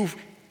that you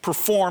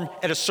perform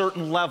at a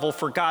certain level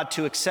for God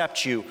to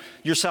accept you.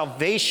 Your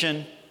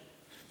salvation,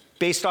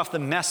 based off the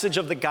message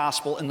of the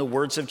gospel and the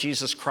words of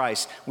Jesus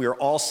Christ, we are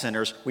all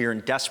sinners. We are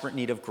in desperate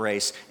need of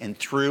grace. And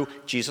through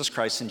Jesus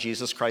Christ and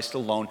Jesus Christ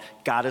alone,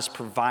 God has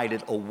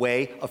provided a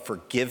way of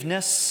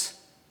forgiveness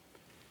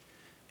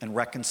and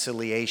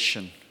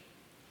reconciliation.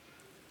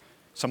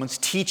 Someone's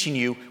teaching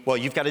you, well,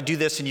 you've got to do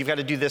this and you've got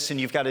to do this and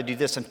you've got to do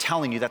this. I'm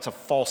telling you, that's a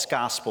false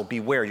gospel.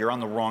 Beware, you're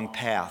on the wrong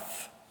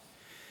path.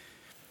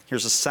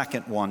 Here's a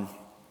second one.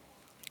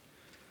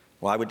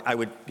 Well, I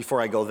would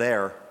before I go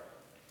there,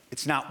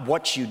 it's not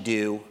what you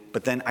do,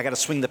 but then I got to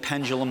swing the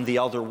pendulum the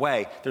other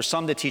way. There's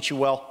some that teach you,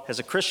 well, as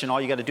a Christian, all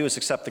you got to do is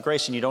accept the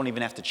grace and you don't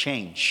even have to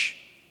change.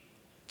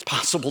 It's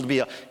possible to be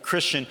a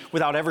Christian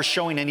without ever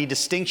showing any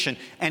distinction,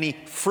 any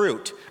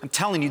fruit. I'm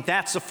telling you,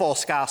 that's a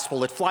false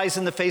gospel. It flies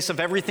in the face of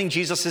everything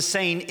Jesus is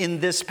saying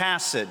in this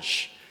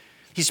passage.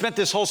 He spent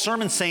this whole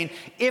sermon saying,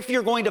 if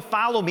you're going to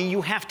follow me,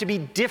 you have to be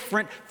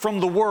different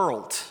from the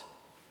world.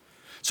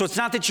 So it's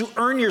not that you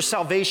earn your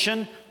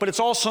salvation, but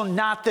it's also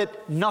not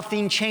that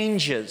nothing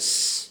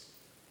changes.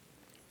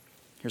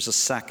 Here's a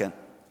second.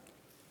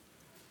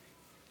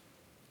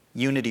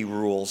 Unity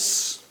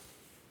rules.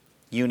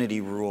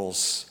 Unity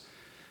rules.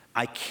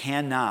 I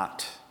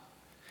cannot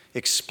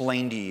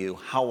explain to you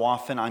how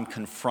often I'm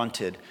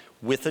confronted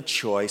with a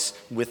choice,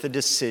 with a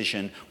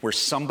decision, where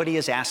somebody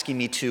is asking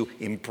me to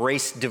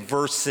embrace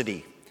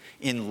diversity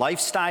in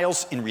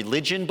lifestyles, in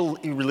religion,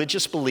 in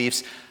religious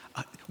beliefs.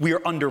 We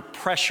are under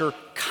pressure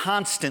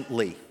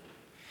constantly,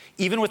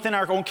 even within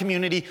our own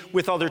community,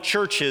 with other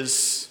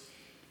churches,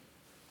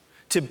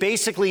 to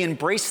basically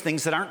embrace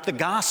things that aren't the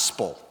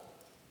gospel.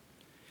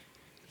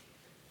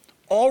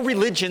 All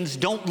religions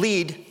don't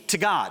lead to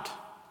God.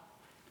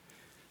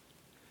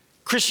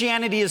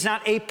 Christianity is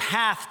not a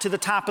path to the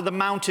top of the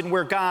mountain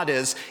where God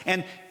is,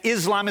 and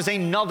Islam is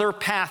another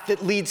path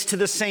that leads to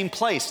the same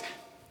place.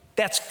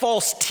 That's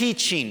false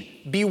teaching.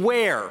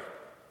 Beware.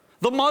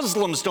 The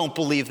Muslims don't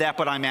believe that,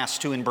 but I'm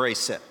asked to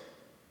embrace it.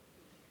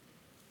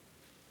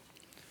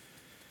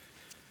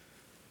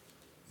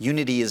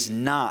 Unity is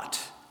not,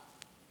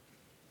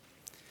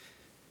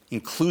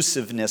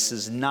 inclusiveness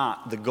is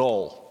not the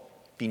goal.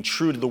 Being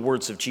true to the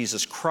words of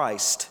Jesus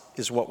Christ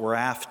is what we're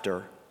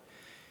after.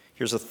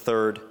 Here's a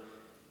third.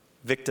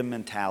 Victim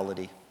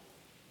mentality.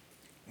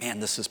 Man,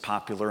 this is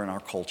popular in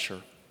our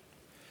culture.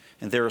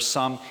 And there are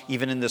some,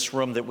 even in this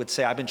room, that would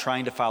say, I've been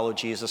trying to follow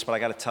Jesus, but I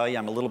got to tell you,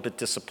 I'm a little bit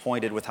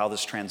disappointed with how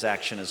this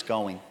transaction is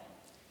going.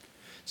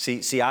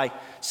 See, I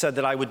said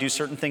that I would do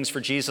certain things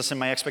for Jesus, and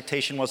my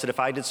expectation was that if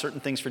I did certain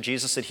things for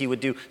Jesus, that he would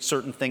do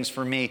certain things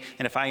for me.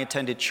 And if I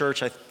attended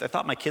church, I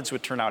thought my kids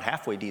would turn out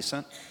halfway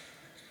decent.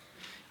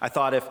 I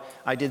thought if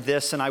I did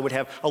this, and I would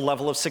have a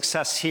level of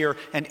success here,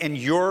 and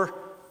your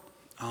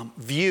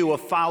view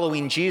of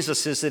following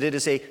Jesus is that it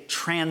is a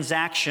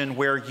transaction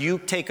where you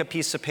take a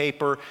piece of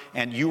paper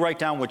and you write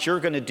down what you're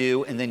going to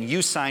do, and then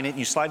you sign it and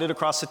you slide it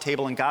across the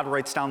table, and God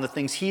writes down the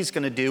things he's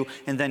going to do,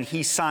 and then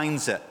he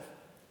signs it.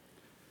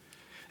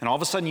 And all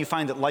of a sudden you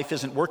find that life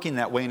isn't working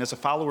that way, and as a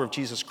follower of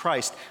Jesus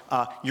Christ,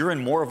 you're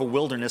in more of a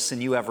wilderness than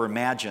you ever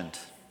imagined.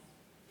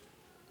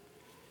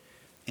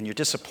 And you're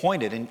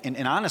disappointed,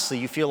 and honestly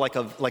you feel like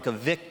a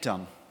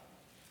victim.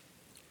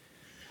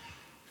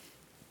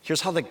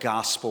 Here's how the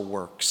gospel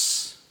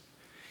works.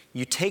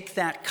 You take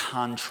that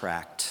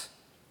contract,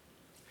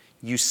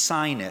 you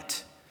sign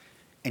it,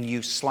 and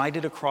you slide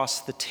it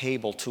across the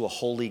table to a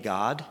holy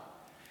God,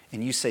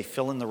 and you say,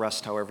 fill in the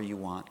rest however you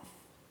want.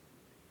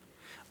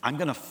 I'm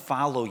going to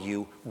follow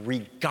you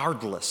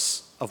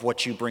regardless of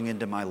what you bring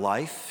into my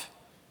life.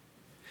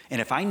 And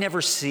if I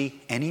never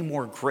see any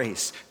more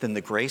grace than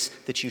the grace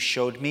that you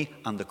showed me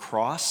on the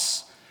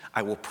cross,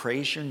 I will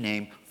praise your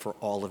name for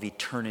all of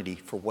eternity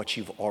for what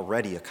you've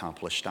already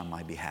accomplished on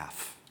my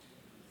behalf.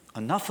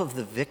 Enough of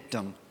the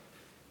victim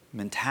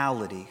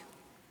mentality.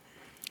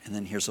 And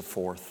then here's a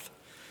fourth.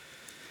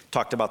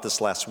 Talked about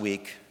this last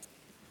week.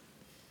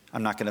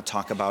 I'm not going to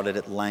talk about it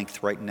at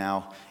length right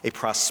now. A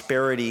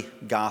prosperity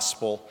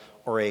gospel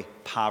or a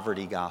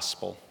poverty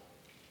gospel.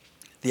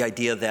 The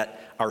idea that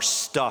our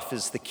stuff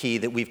is the key,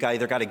 that we've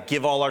either got to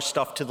give all our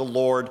stuff to the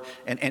Lord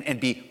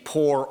and be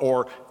poor,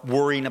 or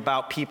worrying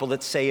about people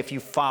that say if you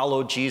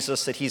follow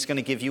Jesus that he's going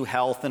to give you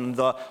health and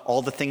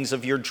all the things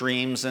of your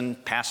dreams,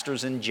 and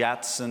pastors in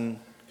jets and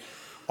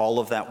all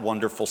of that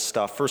wonderful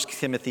stuff. 1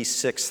 Timothy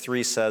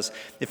 6:3 says,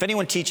 if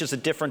anyone teaches a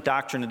different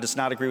doctrine and does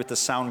not agree with the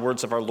sound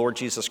words of our Lord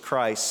Jesus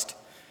Christ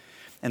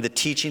and the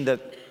teaching that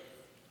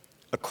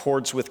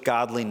accords with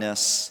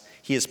godliness,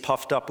 he is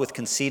puffed up with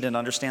conceit and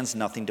understands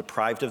nothing,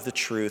 deprived of the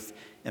truth,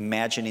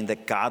 imagining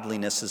that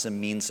godliness is a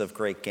means of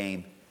great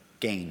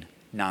gain.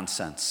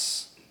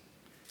 Nonsense.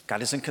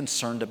 God isn't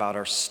concerned about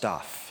our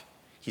stuff.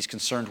 He's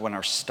concerned when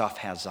our stuff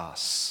has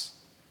us.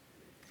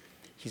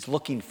 He's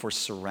looking for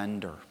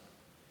surrender.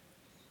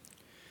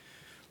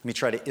 Let me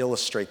try to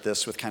illustrate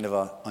this with kind of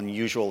an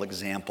unusual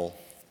example.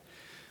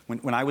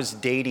 When I was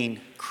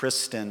dating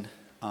Kristen,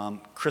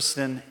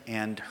 Kristen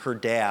and her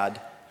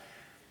dad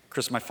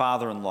Chris, my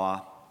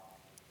father-in-law,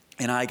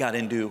 and I got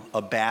into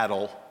a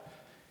battle.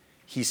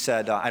 He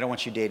said, I don't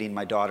want you dating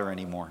my daughter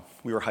anymore.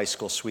 We were high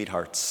school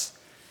sweethearts.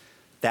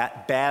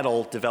 That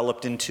battle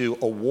developed into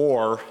a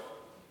war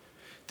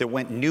that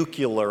went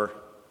nuclear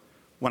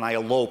when I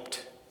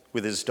eloped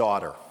with his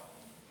daughter.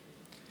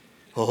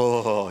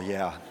 Oh,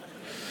 yeah.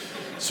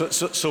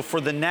 So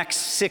for the next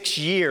 6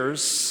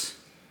 years,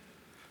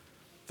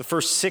 the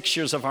first 6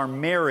 years of our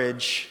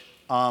marriage,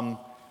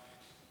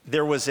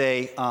 there was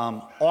a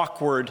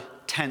awkward,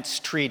 tense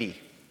treaty.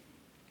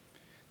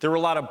 There were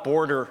a lot of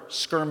border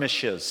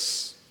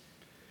skirmishes.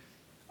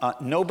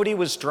 Nobody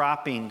was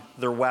dropping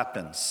their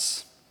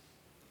weapons.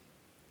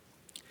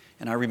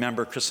 And I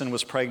remember Kristen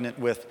was pregnant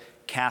with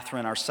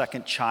Catherine, our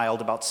second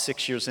child, about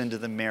 6 years into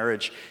the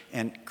marriage,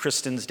 and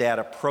Kristen's dad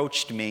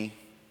approached me,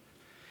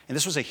 and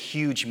this was a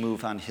huge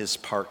move on his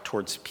part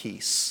towards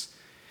peace.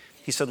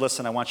 He said,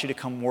 listen, I want you to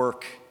come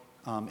work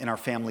in our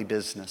family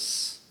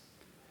business.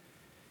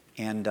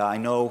 And I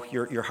know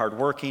you're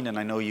hardworking, and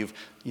I know you've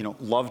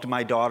loved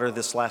my daughter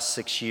this last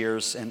 6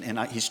 years, and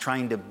he's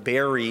trying to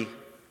bury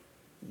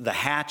the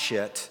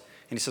hatchet,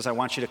 and he says, I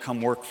want you to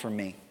come work for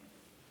me.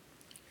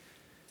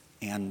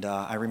 And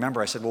I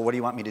remember I said, well, what do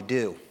you want me to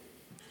do?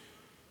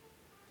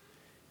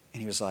 And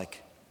he was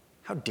like,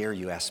 how dare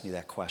you ask me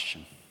that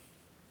question?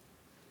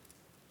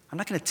 I'm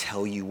not going to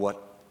tell you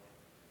what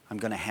I'm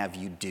going to have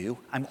you do.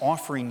 I'm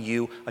offering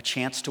you a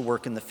chance to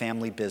work in the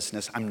family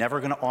business. I'm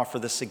never going to offer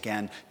this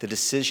again. The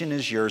decision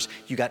is yours.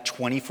 You got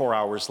 24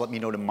 hours. Let me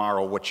know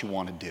tomorrow what you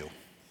want to do.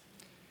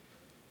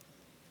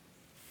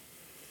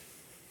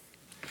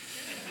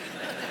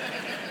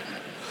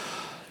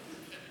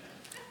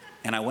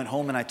 And I went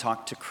home and I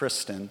talked to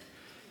Kristen,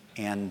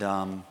 and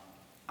I'm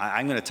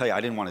going to tell you,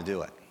 I didn't want to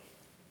do it.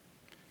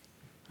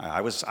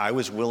 I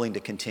was willing to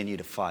continue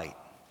to fight.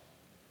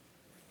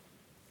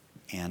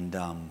 And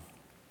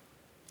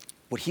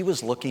what he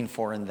was looking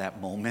for in that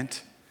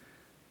moment,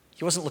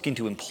 he wasn't looking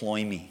to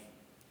employ me.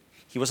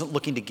 He wasn't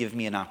looking to give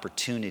me an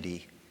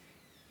opportunity.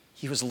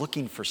 He was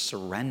looking for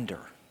surrender.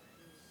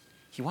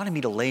 He wanted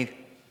me to lay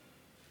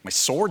my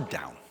sword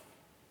down.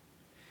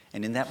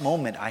 And in that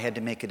moment, I had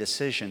to make a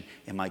decision.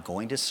 Am I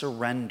going to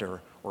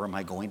surrender, or am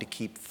I going to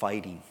keep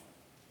fighting?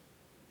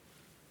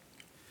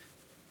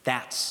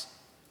 That's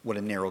what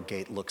a narrow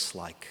gate looks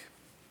like.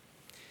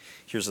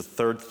 Here's a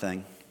third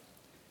thing.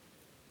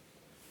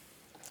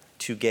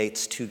 2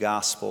 gates, 2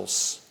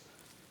 gospels,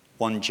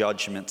 1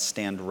 judgment.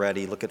 Stand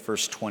ready. Look at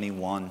verse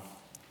 21.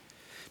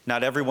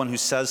 Not everyone who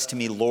says to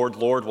me, Lord,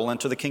 Lord, will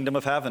enter the kingdom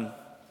of heaven,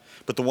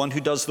 but the one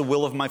who does the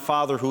will of my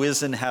Father who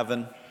is in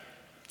heaven.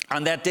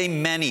 On that day,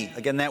 many,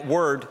 again that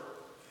word,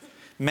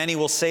 many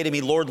will say to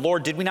me, Lord,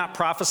 Lord, did we not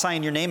prophesy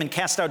in your name and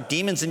cast out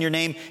demons in your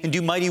name and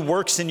do mighty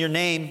works in your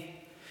name?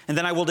 And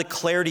then I will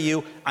declare to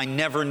you, I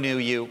never knew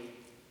you.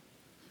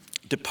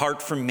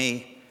 Depart from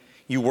me,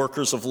 you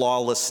workers of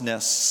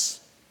lawlessness.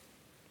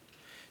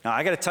 Now,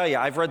 I got to tell you,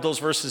 I've read those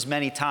verses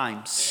many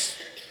times.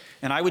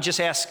 And I would just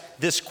ask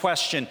this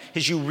question.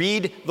 As you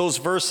read those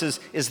verses,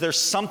 is there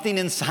something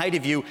inside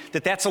of you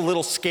that's a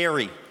little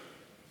scary?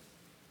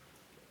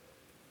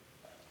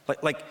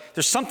 Like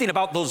there's something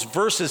about those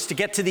verses to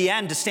get to the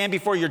end, to stand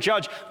before your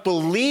judge,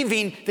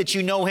 believing that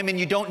you know him and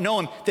you don't know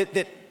him,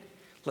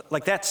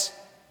 that's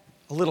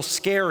a little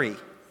scary.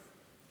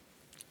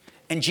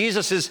 And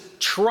Jesus is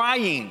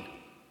trying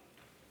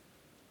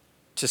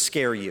to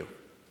scare you.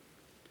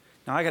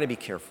 Now, I got to be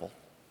careful.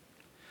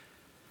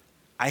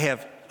 I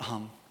have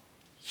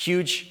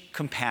huge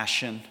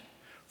compassion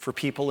for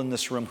people in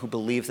this room who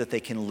believe that they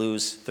can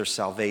lose their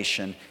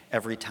salvation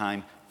every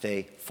time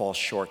they fall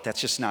short.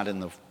 That's just not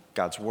in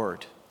God's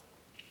word.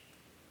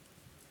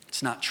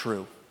 It's not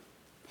true.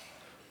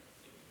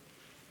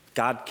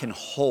 God can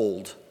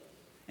hold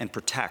and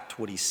protect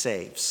what he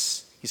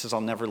saves. He says,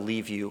 I'll never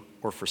leave you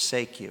or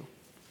forsake you.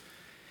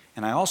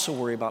 And I also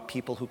worry about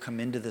people who come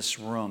into this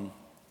room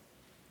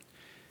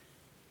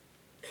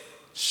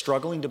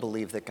struggling to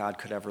believe that God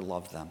could ever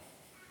love them,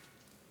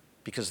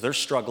 because they're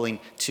struggling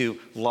to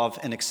love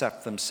and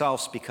accept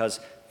themselves because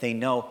they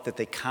know that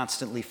they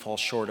constantly fall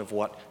short of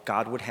what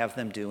God would have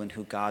them do and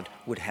who God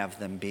would have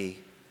them be.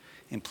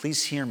 And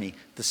please hear me,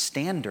 the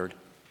standard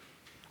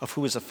of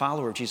who is a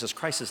follower of Jesus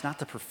Christ is not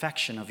the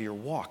perfection of your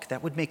walk.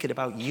 That would make it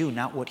about you,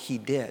 not what he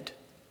did.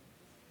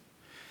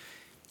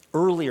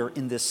 Earlier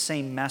in this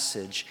same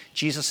message,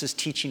 Jesus is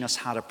teaching us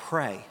how to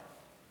pray.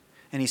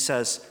 And he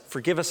says,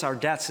 forgive us our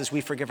debts as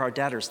we forgive our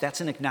debtors.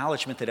 That's an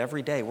acknowledgement that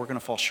every day we're going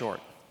to fall short.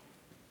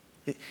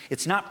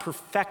 It's not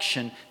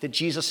perfection that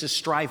Jesus is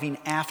striving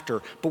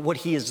after, but what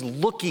he is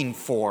looking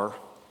for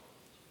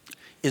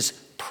is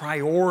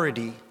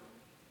priority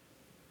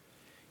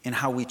in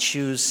how we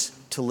choose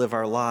to live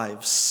our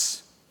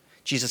lives.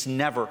 Jesus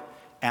never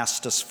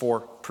asked us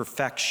for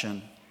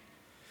perfection.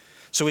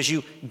 So as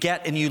you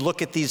get and you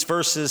look at these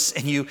verses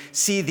and you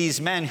see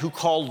these men who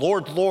call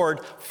Lord,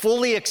 Lord,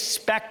 fully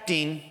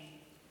expecting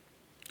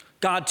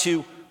God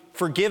to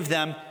forgive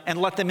them and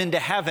let them into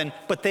heaven,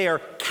 but they are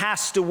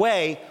cast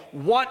away.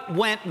 What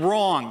went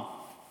wrong?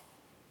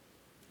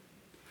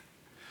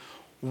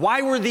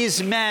 Why were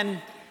these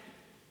men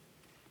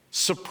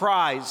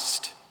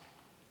surprised?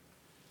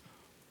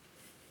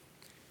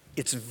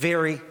 It's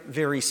very,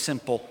 very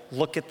simple.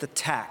 Look at the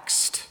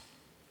text.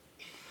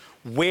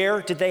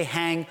 Where did they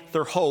hang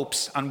their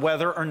hopes on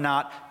whether or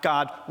not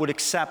God would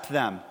accept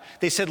them?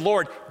 They said,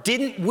 Lord,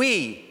 didn't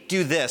we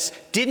do this?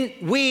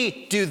 Didn't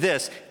we do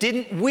this?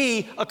 Didn't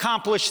we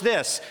accomplish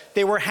this?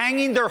 They were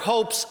hanging their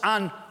hopes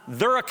on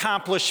their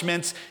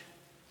accomplishments.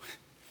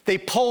 They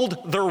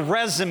pulled their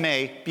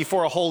resume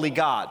before a holy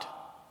God.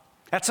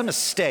 That's a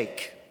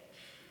mistake.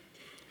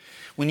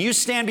 When you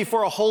stand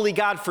before a holy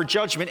God for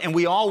judgment, and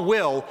we all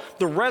will,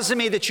 the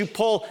resume that you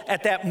pull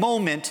at that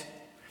moment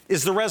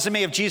is the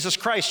resume of Jesus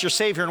Christ, your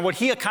Savior, and what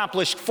he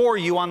accomplished for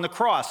you on the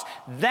cross.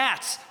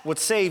 That's what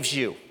saves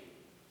you.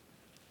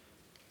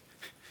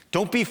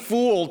 Don't be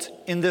fooled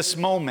in this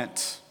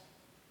moment.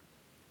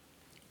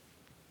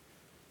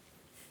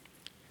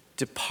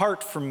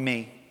 Depart from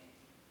me.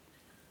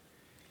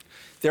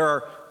 There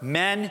are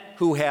men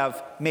who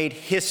have made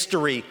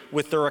history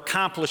with their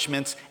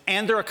accomplishments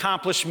and their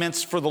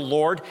accomplishments for the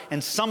Lord,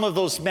 and some of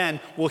those men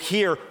will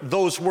hear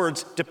those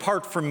words,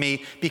 depart from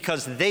me,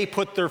 because they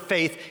put their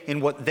faith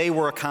in what they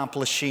were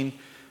accomplishing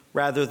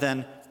rather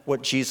than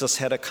what Jesus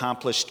had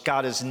accomplished.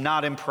 God is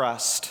not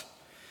impressed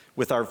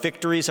with our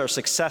victories, our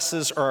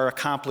successes, or our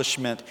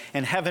accomplishment,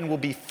 and heaven will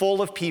be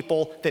full of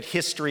people that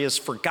history has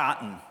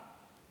forgotten.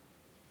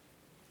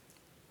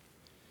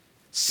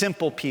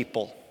 Simple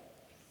people.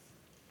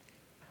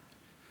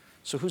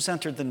 So who's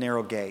entered the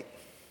narrow gate?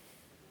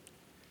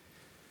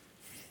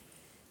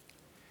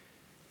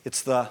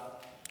 It's the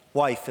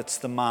wife, it's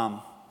the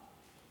mom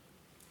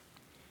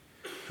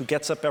who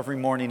gets up every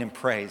morning and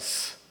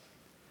prays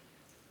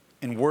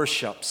and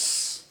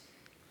worships.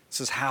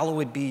 Says,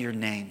 hallowed be your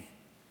name.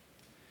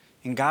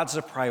 And God's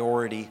a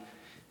priority.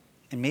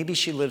 And maybe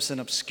she lives in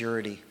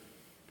obscurity.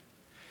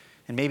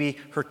 And maybe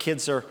her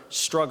kids are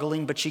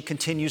struggling, but she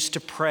continues to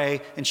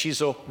pray, and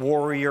she's a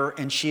warrior,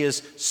 and she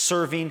is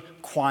serving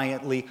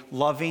quietly,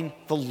 loving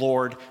the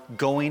Lord,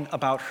 going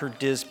about her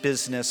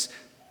business.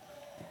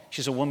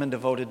 She's a woman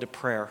devoted to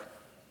prayer.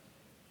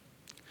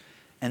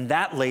 And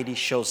that lady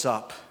shows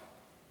up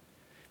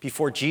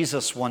before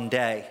Jesus one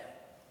day,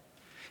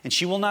 and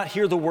she will not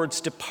hear the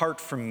words,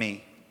 depart from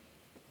me.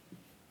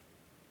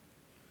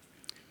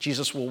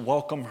 Jesus will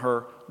welcome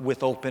her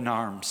with open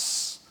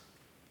arms.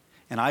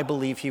 And I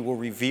believe he will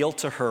reveal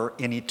to her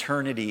in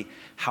eternity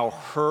how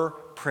her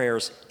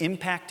prayers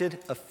impacted,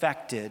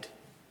 affected,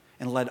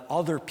 and led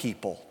other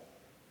people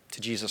to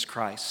Jesus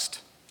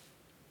Christ.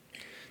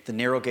 The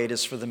narrow gate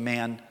is for the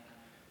man.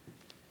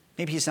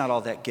 Maybe he's not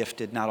all that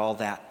gifted, not all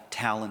that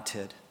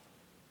talented,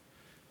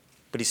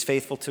 but he's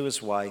faithful to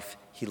his wife.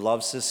 He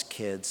loves his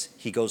kids.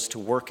 He goes to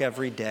work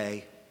every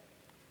day.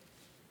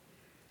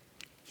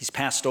 He's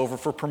passed over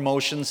for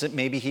promotions that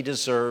maybe he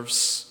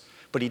deserves,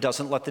 but he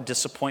doesn't let the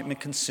disappointment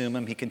consume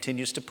him. He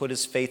continues to put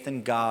his faith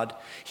in God.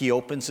 He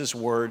opens his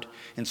word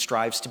and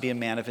strives to be a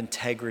man of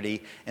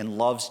integrity and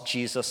loves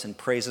Jesus and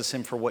praises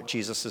him for what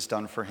Jesus has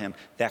done for him.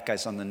 That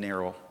guy's on the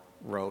narrow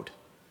road.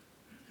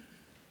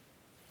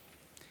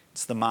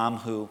 It's the mom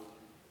who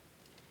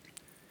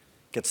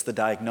gets the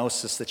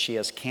diagnosis that she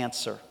has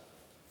cancer.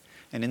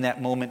 And in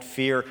that moment,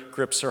 fear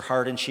grips her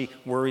heart and she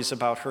worries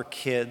about her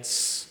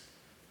kids.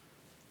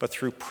 But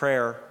through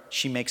prayer,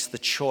 she makes the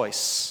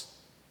choice,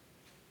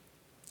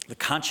 the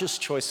conscious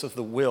choice of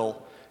the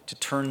will to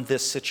turn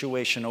this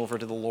situation over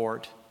to the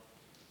Lord.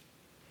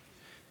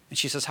 And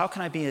she says, how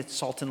can I be a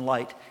salt and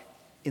light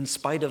in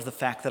spite of the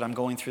fact that I'm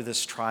going through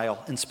this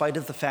trial, in spite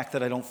of the fact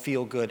that I don't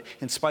feel good,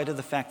 in spite of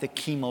the fact that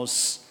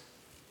chemo's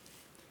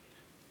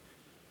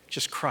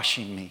just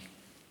crushing me?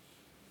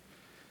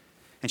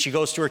 And she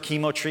goes to her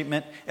chemo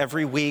treatment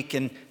every week,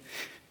 and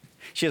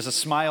she has a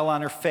smile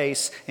on her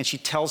face, and she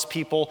tells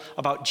people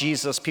about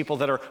Jesus, people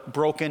that are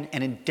broken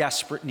and in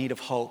desperate need of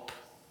hope.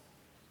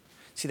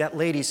 See, that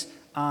lady's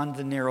on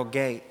the narrow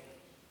gate.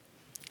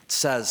 It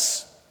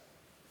says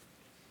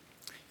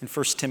in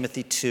 1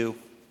 Timothy 2,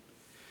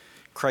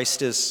 Paul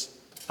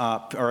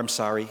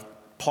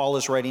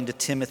is writing to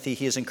Timothy.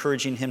 He is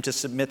encouraging him to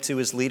submit to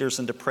his leaders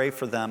and to pray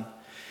for them.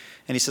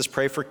 And he says,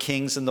 pray for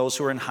kings and those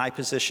who are in high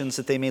positions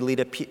that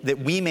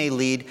we may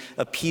lead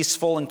a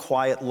peaceful and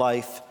quiet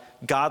life,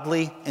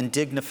 godly and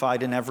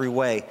dignified in every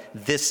way.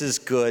 This is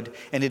good,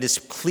 and it is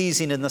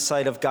pleasing in the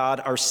sight of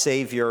God, our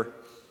Savior.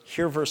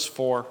 Hear verse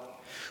 4.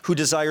 Who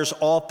desires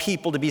all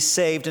people to be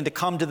saved and to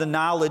come to the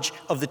knowledge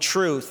of the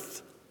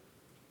truth.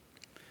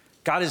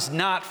 God is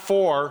not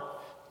for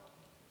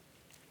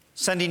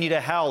sending you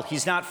to hell.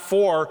 He's not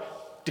for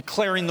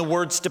declaring the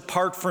words,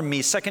 depart from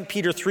me. 2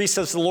 Peter 3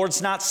 says, the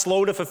Lord's not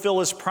slow to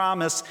fulfill his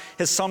promise,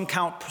 as some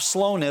count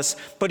slowness,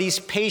 but he's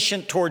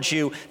patient towards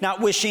you,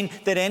 not wishing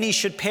that any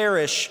should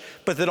perish,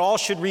 but that all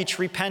should reach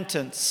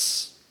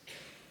repentance.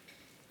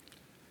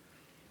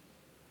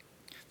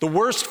 The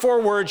worst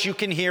 4 words you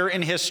can hear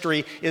in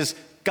history is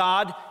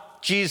God,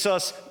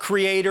 Jesus,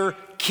 Creator,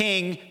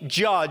 King,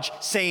 Judge,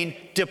 saying,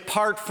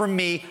 depart from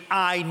me,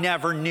 I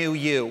never knew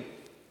you.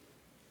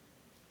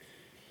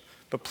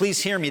 But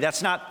please hear me,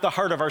 that's not the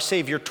heart of our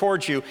Savior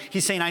towards you.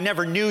 He's saying, I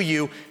never knew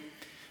you,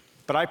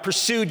 but I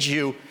pursued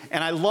you,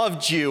 and I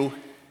loved you,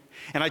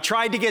 and I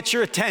tried to get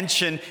your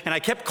attention, and I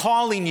kept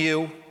calling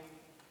you,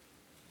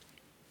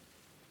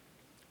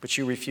 but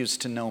you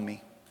refused to know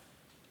me.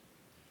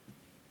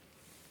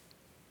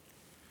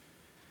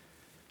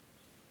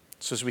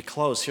 So as we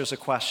close, here's a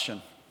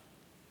question.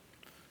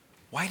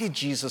 Why did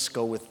Jesus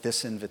go with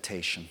this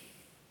invitation?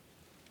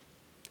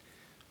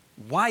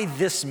 Why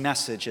this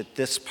message at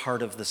this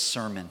part of the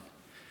sermon?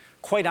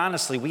 Quite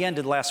honestly, we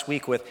ended last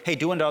week with, hey,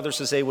 do unto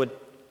others as you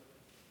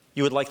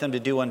would like them to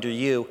do unto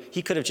you.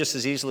 He could have just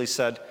as easily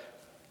said,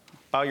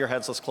 bow your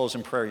heads, let's close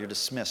in prayer. You're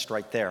dismissed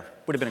right there.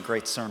 Would have been a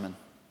great sermon.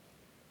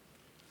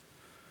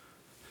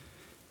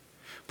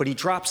 But he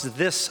drops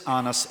this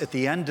on us at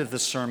the end of the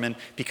sermon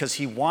because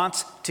he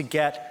wants to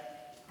get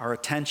our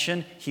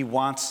attention. He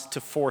wants to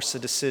force a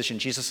decision.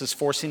 Jesus is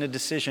forcing a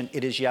decision.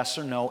 It is yes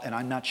or no, and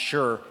I'm not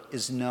sure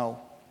is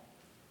no.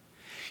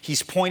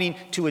 He's pointing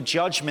to a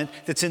judgment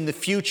that's in the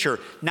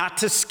future, not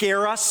to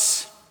scare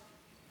us,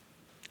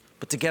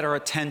 but to get our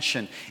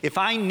attention. If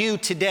I knew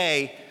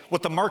today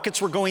what the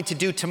markets were going to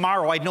do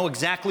tomorrow, I'd know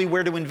exactly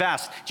where to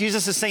invest.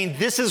 Jesus is saying,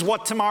 this is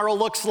what tomorrow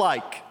looks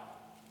like.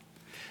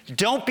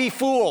 Don't be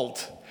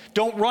fooled.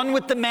 Don't run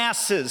with the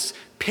masses.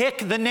 Pick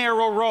the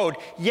narrow road.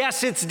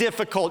 Yes, it's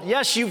difficult.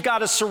 Yes, you've got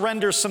to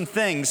surrender some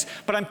things.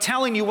 But I'm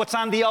telling you, what's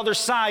on the other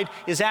side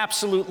is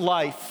absolute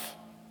life.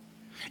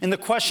 And the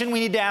question we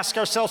need to ask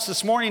ourselves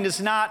this morning is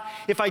not,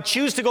 if I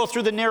choose to go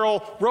through the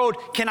narrow road,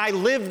 can I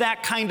live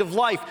that kind of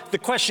life? The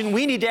question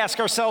we need to ask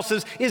ourselves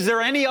is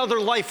there any other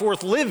life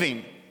worth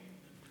living?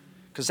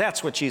 Because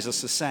that's what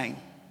Jesus is saying.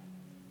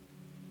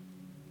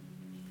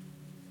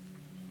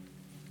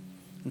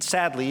 And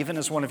sadly, even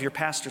as one of your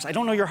pastors, I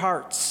don't know your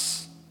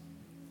hearts.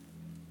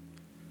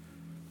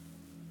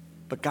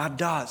 But God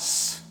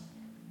does.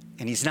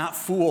 And he's not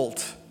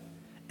fooled.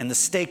 And the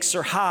stakes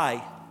are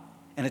high.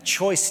 And a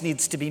choice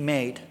needs to be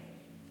made.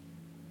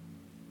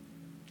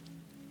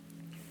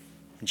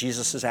 And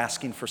Jesus is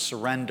asking for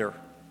surrender.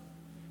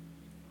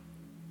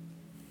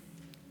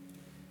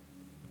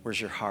 Where's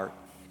your heart?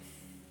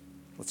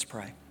 Let's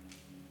pray.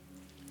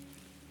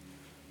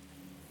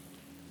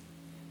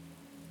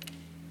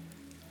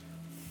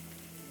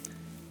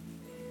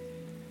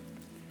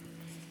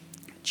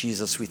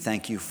 Jesus, we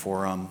thank you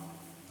for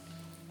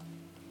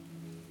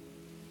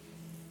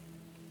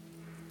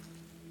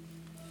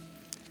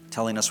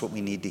telling us what we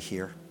need to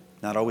hear.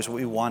 Not always what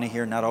we want to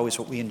hear, not always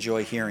what we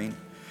enjoy hearing,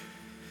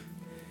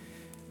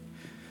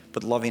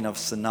 but loving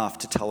us enough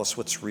to tell us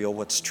what's real,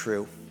 what's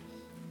true.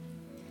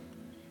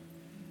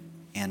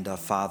 And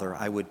Father,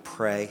 I would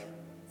pray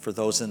for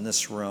those in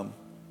this room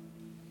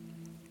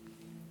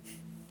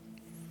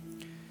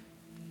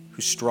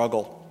who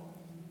struggle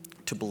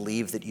to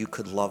believe that you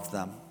could love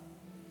them.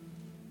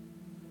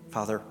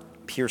 Father,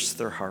 pierce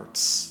their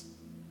hearts.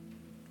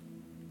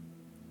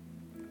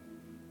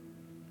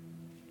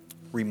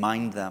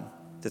 Remind them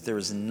that there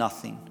is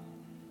nothing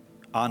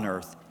on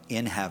earth,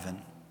 in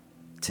heaven,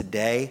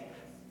 today,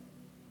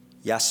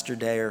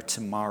 yesterday, or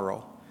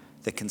tomorrow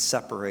that can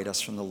separate us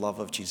from the love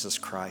of Jesus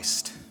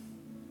Christ.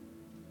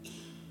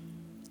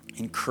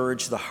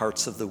 Encourage the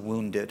hearts of the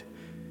wounded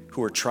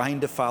who are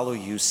trying to follow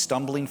you,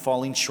 stumbling,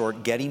 falling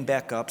short, getting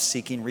back up,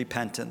 seeking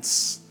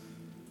repentance.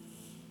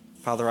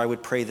 Father, I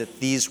would pray that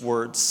these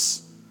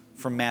words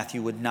from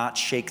Matthew would not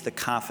shake the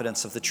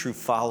confidence of the true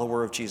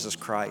follower of Jesus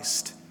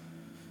Christ.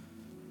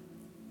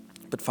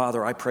 But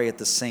Father, I pray at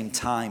the same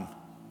time,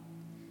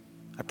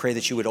 I pray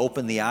that you would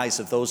open the eyes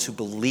of those who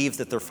believe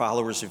that they're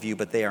followers of you,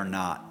 but they are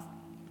not.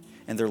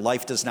 And their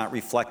life does not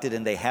reflect it,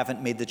 and they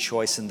haven't made the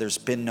choice, and there's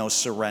been no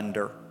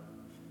surrender.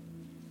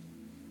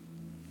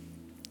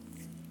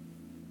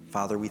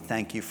 Father, we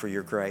thank you for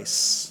your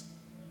grace.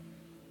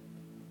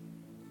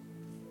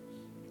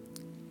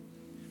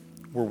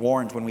 We're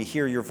warned when we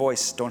hear your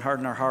voice, don't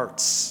harden our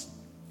hearts.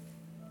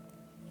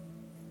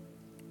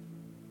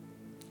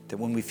 That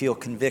when we feel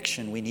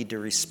conviction, we need to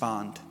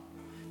respond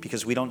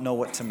because we don't know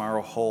what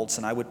tomorrow holds.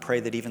 And I would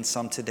pray that even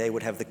some today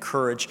would have the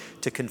courage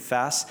to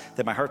confess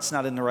that my heart's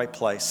not in the right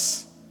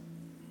place.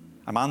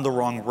 I'm on the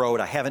wrong road.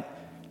 I haven't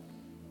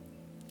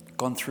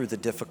gone through the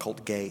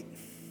difficult gate.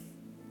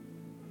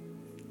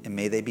 And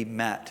may they be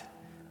met,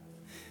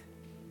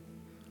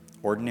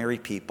 ordinary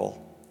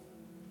people.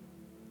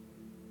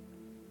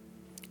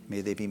 May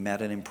they be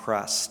met and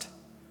impressed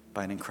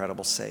by an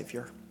incredible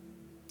Savior.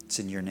 It's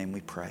in your name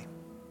we pray.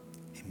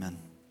 Amen.